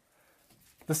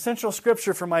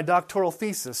Scripture for my doctoral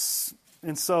thesis.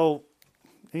 And so,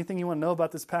 anything you want to know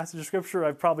about this passage of Scripture,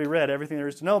 I've probably read everything there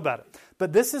is to know about it.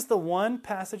 But this is the one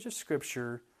passage of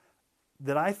Scripture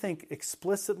that I think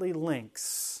explicitly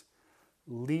links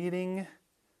leading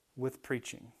with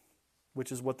preaching,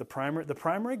 which is what the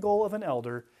primary goal of an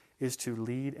elder is to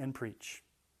lead and preach.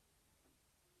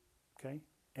 Okay?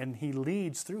 And he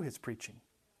leads through his preaching.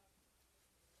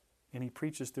 And he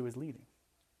preaches through his leading.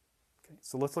 Okay?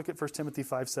 So let's look at 1 Timothy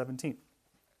 5:17.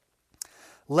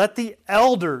 Let the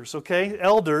elders,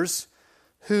 elders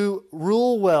who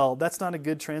rule well. That's not a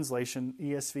good translation.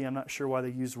 ESV, I'm not sure why they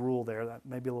use rule there. That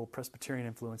may be a little Presbyterian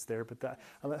influence there, but that,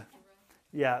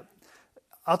 yeah.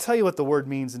 I'll tell you what the word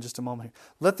means in just a moment here.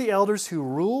 Let the elders who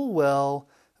rule well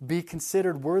be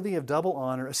considered worthy of double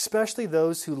honor, especially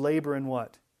those who labor in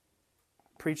what?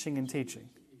 Preaching and teaching.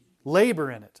 Labor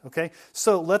in it, okay?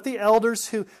 So let the elders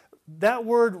who... That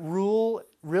word rule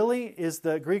really is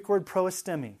the Greek word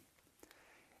proestemi.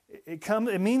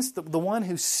 It means the one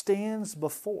who stands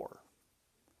before.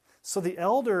 So the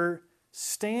elder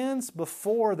stands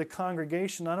before the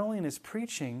congregation not only in his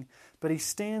preaching, but he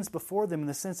stands before them in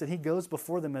the sense that he goes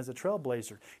before them as a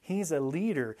trailblazer. He's a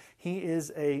leader. He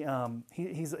is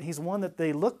he's one that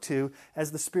they look to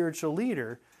as the spiritual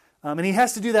leader. And he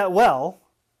has to do that well.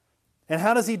 And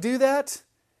how does he do that?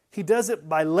 He does it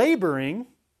by laboring,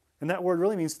 and that word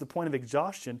really means to the point of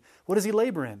exhaustion. What does he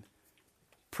labor in?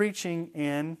 Preaching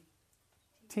and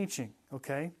teaching,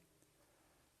 okay?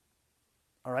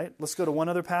 All right, let's go to one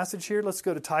other passage here. Let's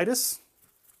go to Titus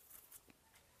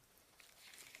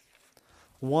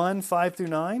 1, 5 through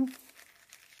 9.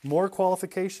 More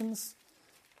qualifications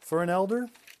for an elder.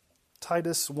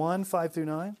 Titus 1, 5 through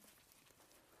 9.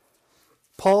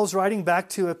 Paul's writing back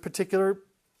to a particular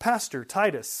pastor,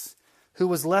 Titus, who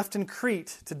was left in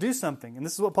Crete to do something. And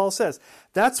this is what Paul says.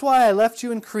 That's why I left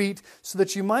you in Crete, so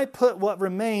that you might put what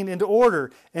remained into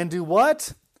order. And do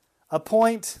what?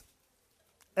 Appoint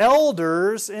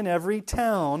elders in every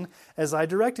town, as I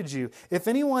directed you. If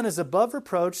anyone is above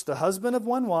reproach, the husband of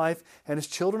one wife, and his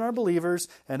children are believers,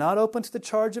 and not open to the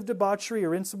charge of debauchery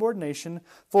or insubordination,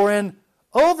 for an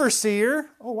overseer...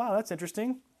 Oh, wow, that's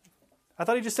interesting. I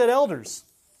thought he just said elders.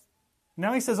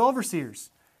 Now he says overseers.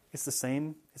 It's the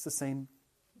same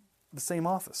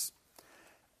office.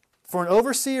 For an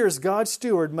overseer as God's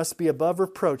steward must be above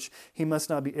reproach. He must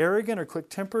not be arrogant or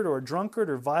quick-tempered or a drunkard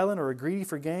or violent or a greedy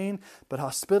for gain, but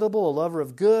hospitable, a lover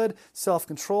of good,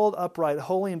 self-controlled, upright,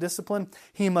 holy, and disciplined.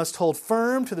 He must hold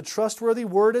firm to the trustworthy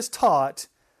word as taught,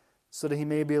 so that he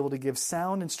may be able to give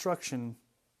sound instruction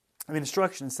and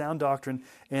sound doctrine,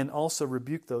 and also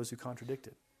rebuke those who contradict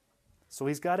it. So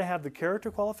he's got to have the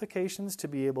character qualifications to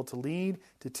be able to lead,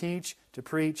 to teach, to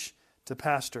preach, to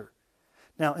pastor.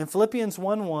 Now, in Philippians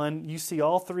 1:1, you see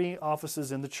all three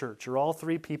offices in the church, or all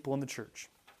three people in the church.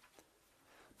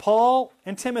 Paul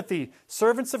and Timothy,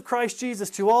 servants of Christ Jesus,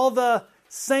 to all the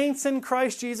saints in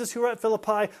Christ Jesus who are at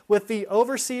Philippi, with the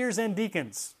overseers and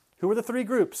deacons. Who are the three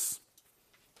groups?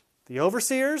 The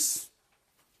overseers,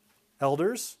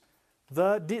 elders.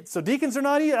 So deacons are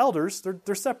not elders.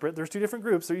 They're separate. There's two different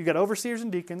groups. So you've got overseers and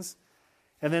deacons,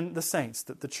 and then the saints,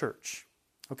 the church.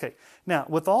 Okay, now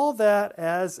with all that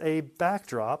as a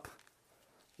backdrop,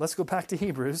 let's go back to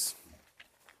Hebrews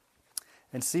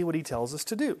and see what he tells us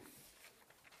to do.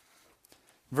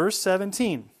 Verse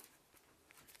 17.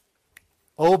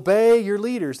 Obey your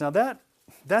leaders. Now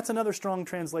that's another strong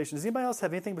translation. Does anybody else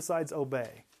have anything besides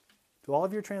obey? Do all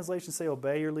of your translations say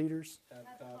obey your leaders?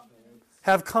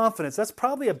 Have confidence. That's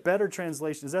probably a better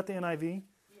translation. Is that the NIV?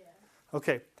 Yeah.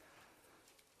 Okay.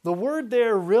 The word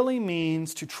there really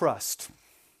means to trust,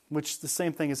 which is the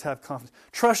same thing as have confidence.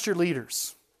 Trust your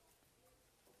leaders.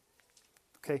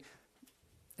 Okay.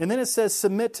 And then it says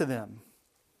submit to them.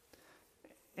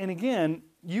 And again,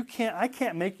 I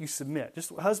can't make you submit.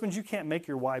 Just husbands, you can't make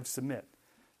your wives submit.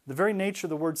 The very nature of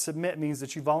the word submit means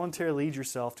that you voluntarily lead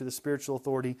yourself to the spiritual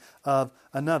authority of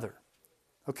another.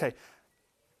 Okay.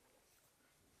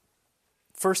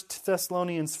 1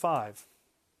 Thessalonians 5,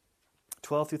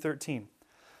 12 through 13.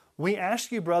 We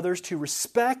ask you, brothers, to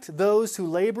respect those who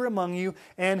labor among you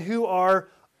and who are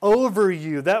over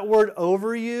you. That word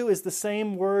over you is the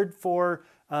same word for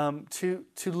to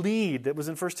lead that was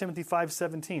in 1 Timothy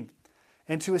 5:17.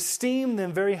 And to esteem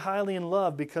them very highly in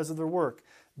love because of their work.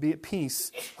 Be at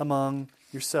peace among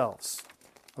yourselves.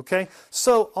 Okay?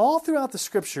 So all throughout the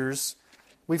Scriptures,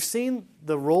 we've seen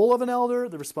the role of an elder,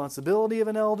 the responsibility of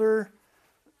an elder,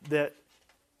 that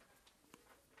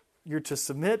you're to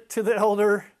submit to the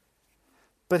elder.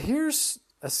 But here's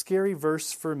a scary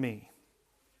verse for me.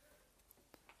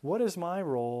 What is my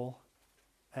role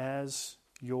as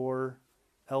your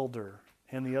elder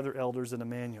and the other elders in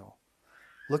Emmanuel?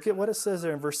 Look at what it says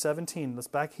there in verse 17. Let's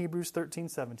back Hebrews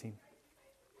 13:17.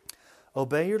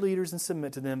 Obey your leaders and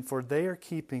submit to them, for they are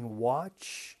keeping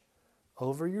watch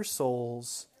over your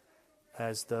souls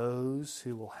as those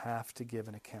who will have to give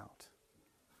an account.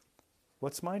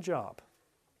 What's my job?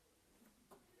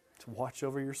 To watch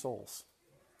over your souls.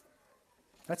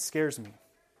 That scares me.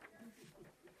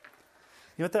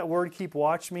 You know what that word keep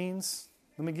watch means?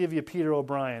 Let me give you Peter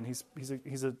O'Brien. He's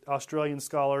an Australian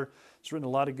scholar. He's written a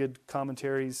lot of good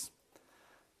commentaries.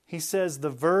 He says the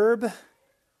verb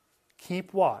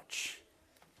keep watch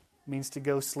means to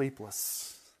go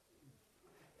sleepless.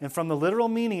 And from the literal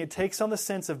meaning, it takes on the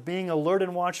sense of being alert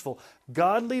and watchful.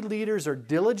 Godly leaders are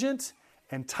diligent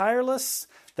and tireless.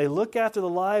 They look after the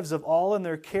lives of all in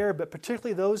their care, but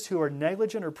particularly those who are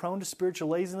negligent or prone to spiritual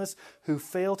laziness, who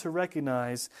fail to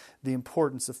recognize the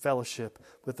importance of fellowship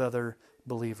with other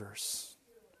believers.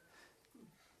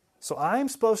 So I'm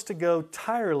supposed to go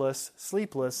tireless,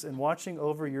 sleepless, in watching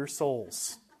over your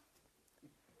souls.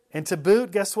 And to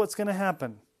boot, guess what's going to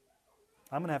happen?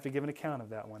 I'm going to have to give an account of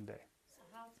that one day.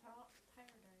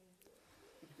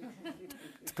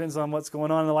 Depends on what's going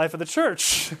on in the life of the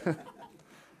church.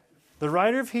 The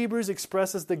writer of Hebrews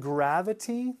expresses the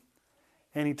gravity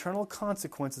and eternal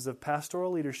consequences of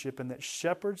pastoral leadership, and that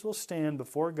shepherds will stand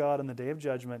before God on the day of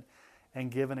judgment and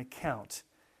give an account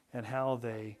and how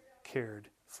they cared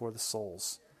for the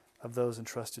souls of those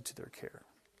entrusted to their care.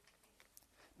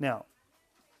 Now,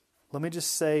 let me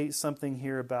just say something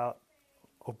here about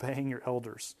obeying your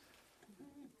elders.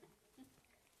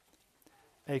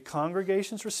 A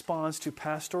congregation's response to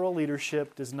pastoral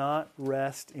leadership does not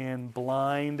rest in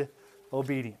blind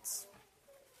obedience.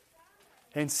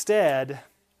 Instead,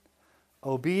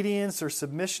 obedience or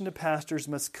submission to pastors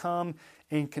must come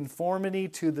in conformity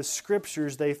to the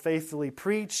scriptures they faithfully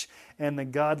preach and the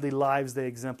godly lives they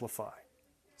exemplify.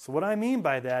 So what I mean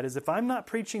by that is if I'm not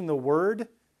preaching the word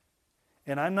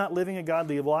and I'm not living a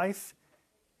godly life,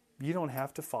 you don't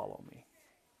have to follow me.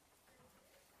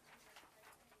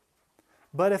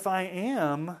 But if I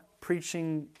am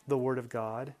preaching the Word of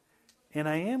God and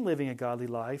I am living a godly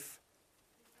life,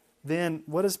 then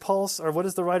what does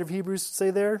the writer of Hebrews say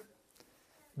there?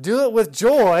 Do it with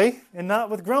joy and not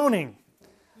with groaning,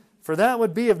 for that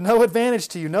would be of no advantage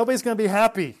to you. Nobody's going to be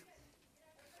happy.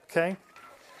 Okay?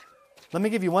 Let me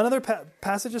give you one other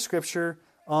passage of Scripture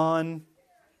on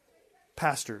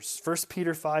pastors. 1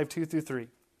 Peter 5, 2 through 3.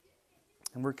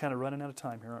 And we're kind of running out of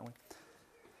time here, aren't we?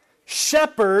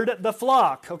 Shepherd the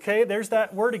flock. Okay, there's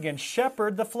that word again.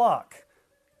 Shepherd the flock.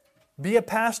 Be a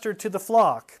pastor to the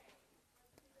flock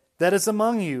that is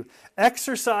among you.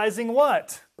 Exercising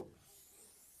what?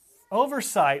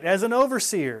 Oversight, as an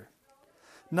overseer.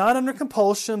 Not under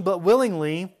compulsion, but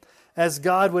willingly, as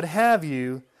God would have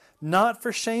you, not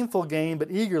for shameful gain,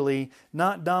 but eagerly,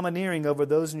 not domineering over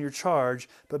those in your charge,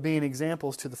 but being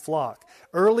examples to the flock.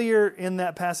 Earlier in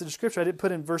that passage of Scripture, I didn't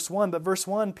put in verse 1, but verse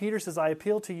 1, Peter says, I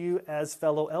appeal to you as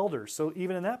fellow elders. So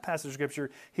even in that passage of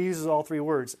Scripture, he uses all three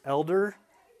words, elder,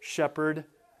 shepherd,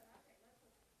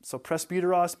 so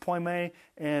presbyteros, poime,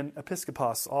 and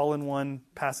episkopos, all in one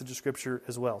passage of Scripture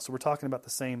as well. So we're talking about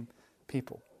the same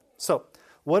people. So,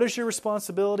 what is your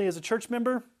responsibility as a church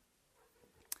member?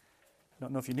 I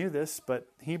don't know if you knew this, but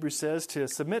Hebrews says to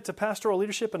submit to pastoral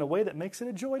leadership in a way that makes it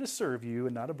a joy to serve you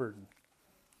and not a burden.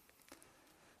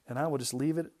 And I will just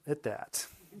leave it at that.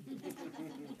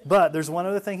 But there's one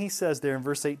other thing he says there in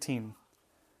verse 18.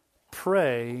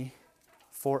 Pray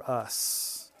for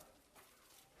us.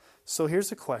 So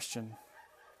here's a question.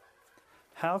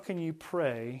 How can you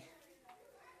pray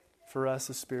for us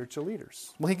as spiritual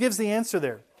leaders? Well, he gives the answer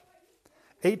there.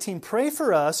 18, pray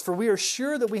for us, for we are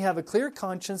sure that we have a clear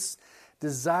conscience,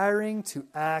 desiring to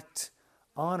act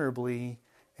honorably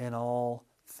in all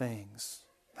things.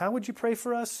 How would you pray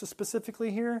for us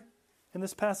specifically here in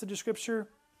this passage of Scripture?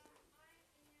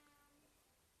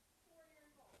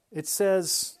 It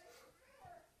says,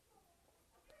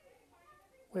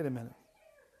 wait a minute.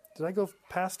 Did I go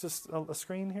past a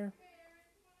screen here?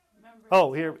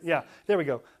 Oh, here, yeah, there we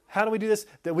go. How do we do this?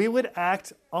 That we would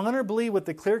act honorably with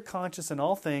a clear conscience in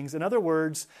all things. In other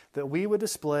words, that we would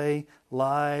display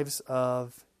lives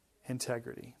of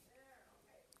integrity.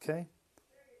 Okay?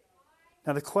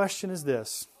 Now the question is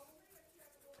this.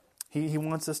 He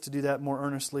wants us to do that more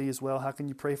earnestly as well. How can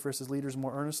you pray for us as leaders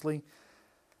more earnestly?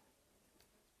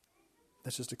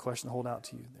 That's just a question to hold out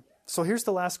to you. So here's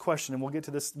the last question, and we'll get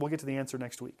to this. We'll get to the answer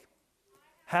next week.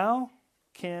 All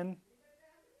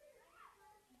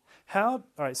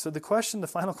right, so the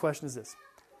final question is this.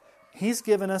 He's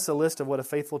given us a list of what a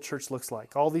faithful church looks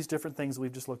like, all these different things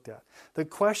we've just looked at. The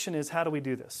question is, how do we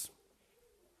do this?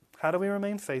 How do we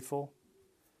remain faithful?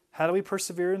 How do we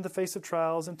persevere in the face of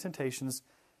trials and temptations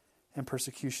and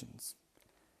persecutions?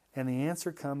 And the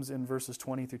answer comes in verses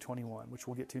 20 through 21, which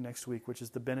we'll get to next week, which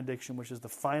is the benediction, which is the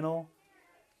final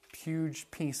huge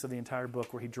piece of the entire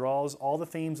book, where he draws all the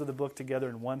themes of the book together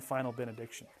in one final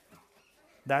benediction.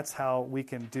 That's how we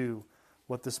can do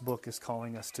what this book is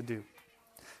calling us to do.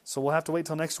 So we'll have to wait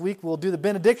till next week. We'll do the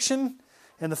benediction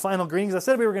and the final greetings. I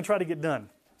said we were going to try to get done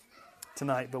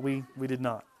tonight, but we did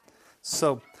not.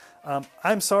 So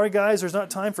I'm sorry, guys. There's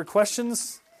not time for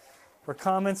questions or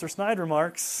comments or snide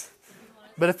remarks.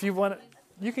 But if you want,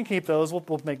 you can keep those.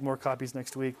 We'll make more copies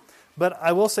next week. But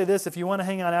I will say this, if you want to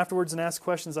hang out afterwards and ask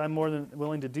questions, I'm more than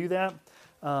willing to do that.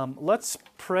 Let's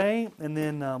pray, and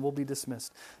then we'll be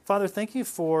dismissed. Father, thank you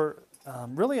for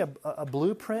really a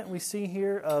blueprint we see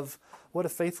here of what a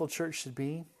faithful church should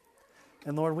be.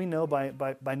 And Lord, we know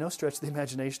by no stretch of the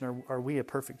imagination are we a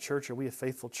perfect church, are we a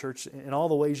faithful church in all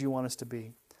the ways you want us to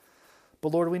be.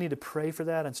 But Lord, we need to pray for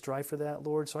that and strive for that,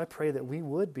 Lord. So I pray that we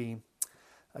would be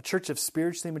a church of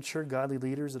spiritually mature, godly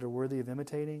leaders that are worthy of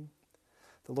imitating.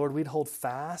 The Lord, we'd hold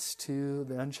fast to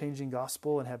the unchanging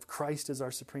gospel and have Christ as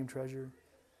our supreme treasure.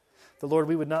 The Lord,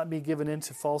 we would not be given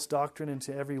into false doctrine,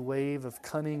 into every wave of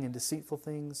cunning and deceitful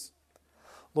things.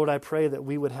 Lord, I pray that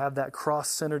we would have that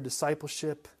cross-centered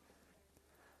discipleship.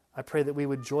 I pray that we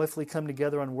would joyfully come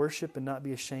together on worship and not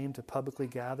be ashamed to publicly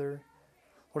gather.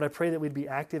 Lord, I pray that we'd be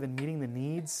active in meeting the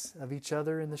needs of each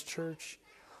other in this church.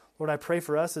 Lord, I pray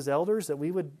for us as elders that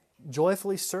we would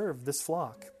joyfully serve this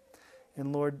flock.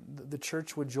 And Lord, the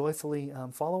church would joyfully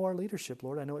follow our leadership,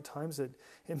 Lord. I know at times that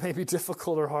it may be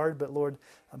difficult or hard, but Lord,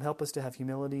 help us to have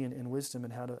humility and wisdom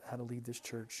in how to lead this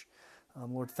church.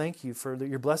 Lord, thank you for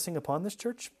your blessing upon this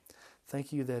church.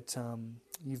 Thank you that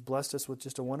you've blessed us with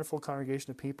just a wonderful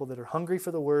congregation of people that are hungry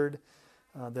for the Word,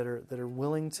 that are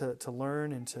willing to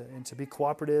learn and to be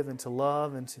cooperative and to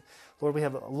love. Lord, we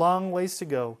have a long ways to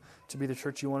go to be the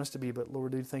church you want us to be, but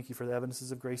Lord, we do thank you for the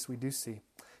evidences of grace we do see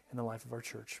in the life of our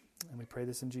church. And we pray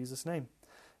this in Jesus' name.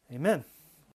 Amen.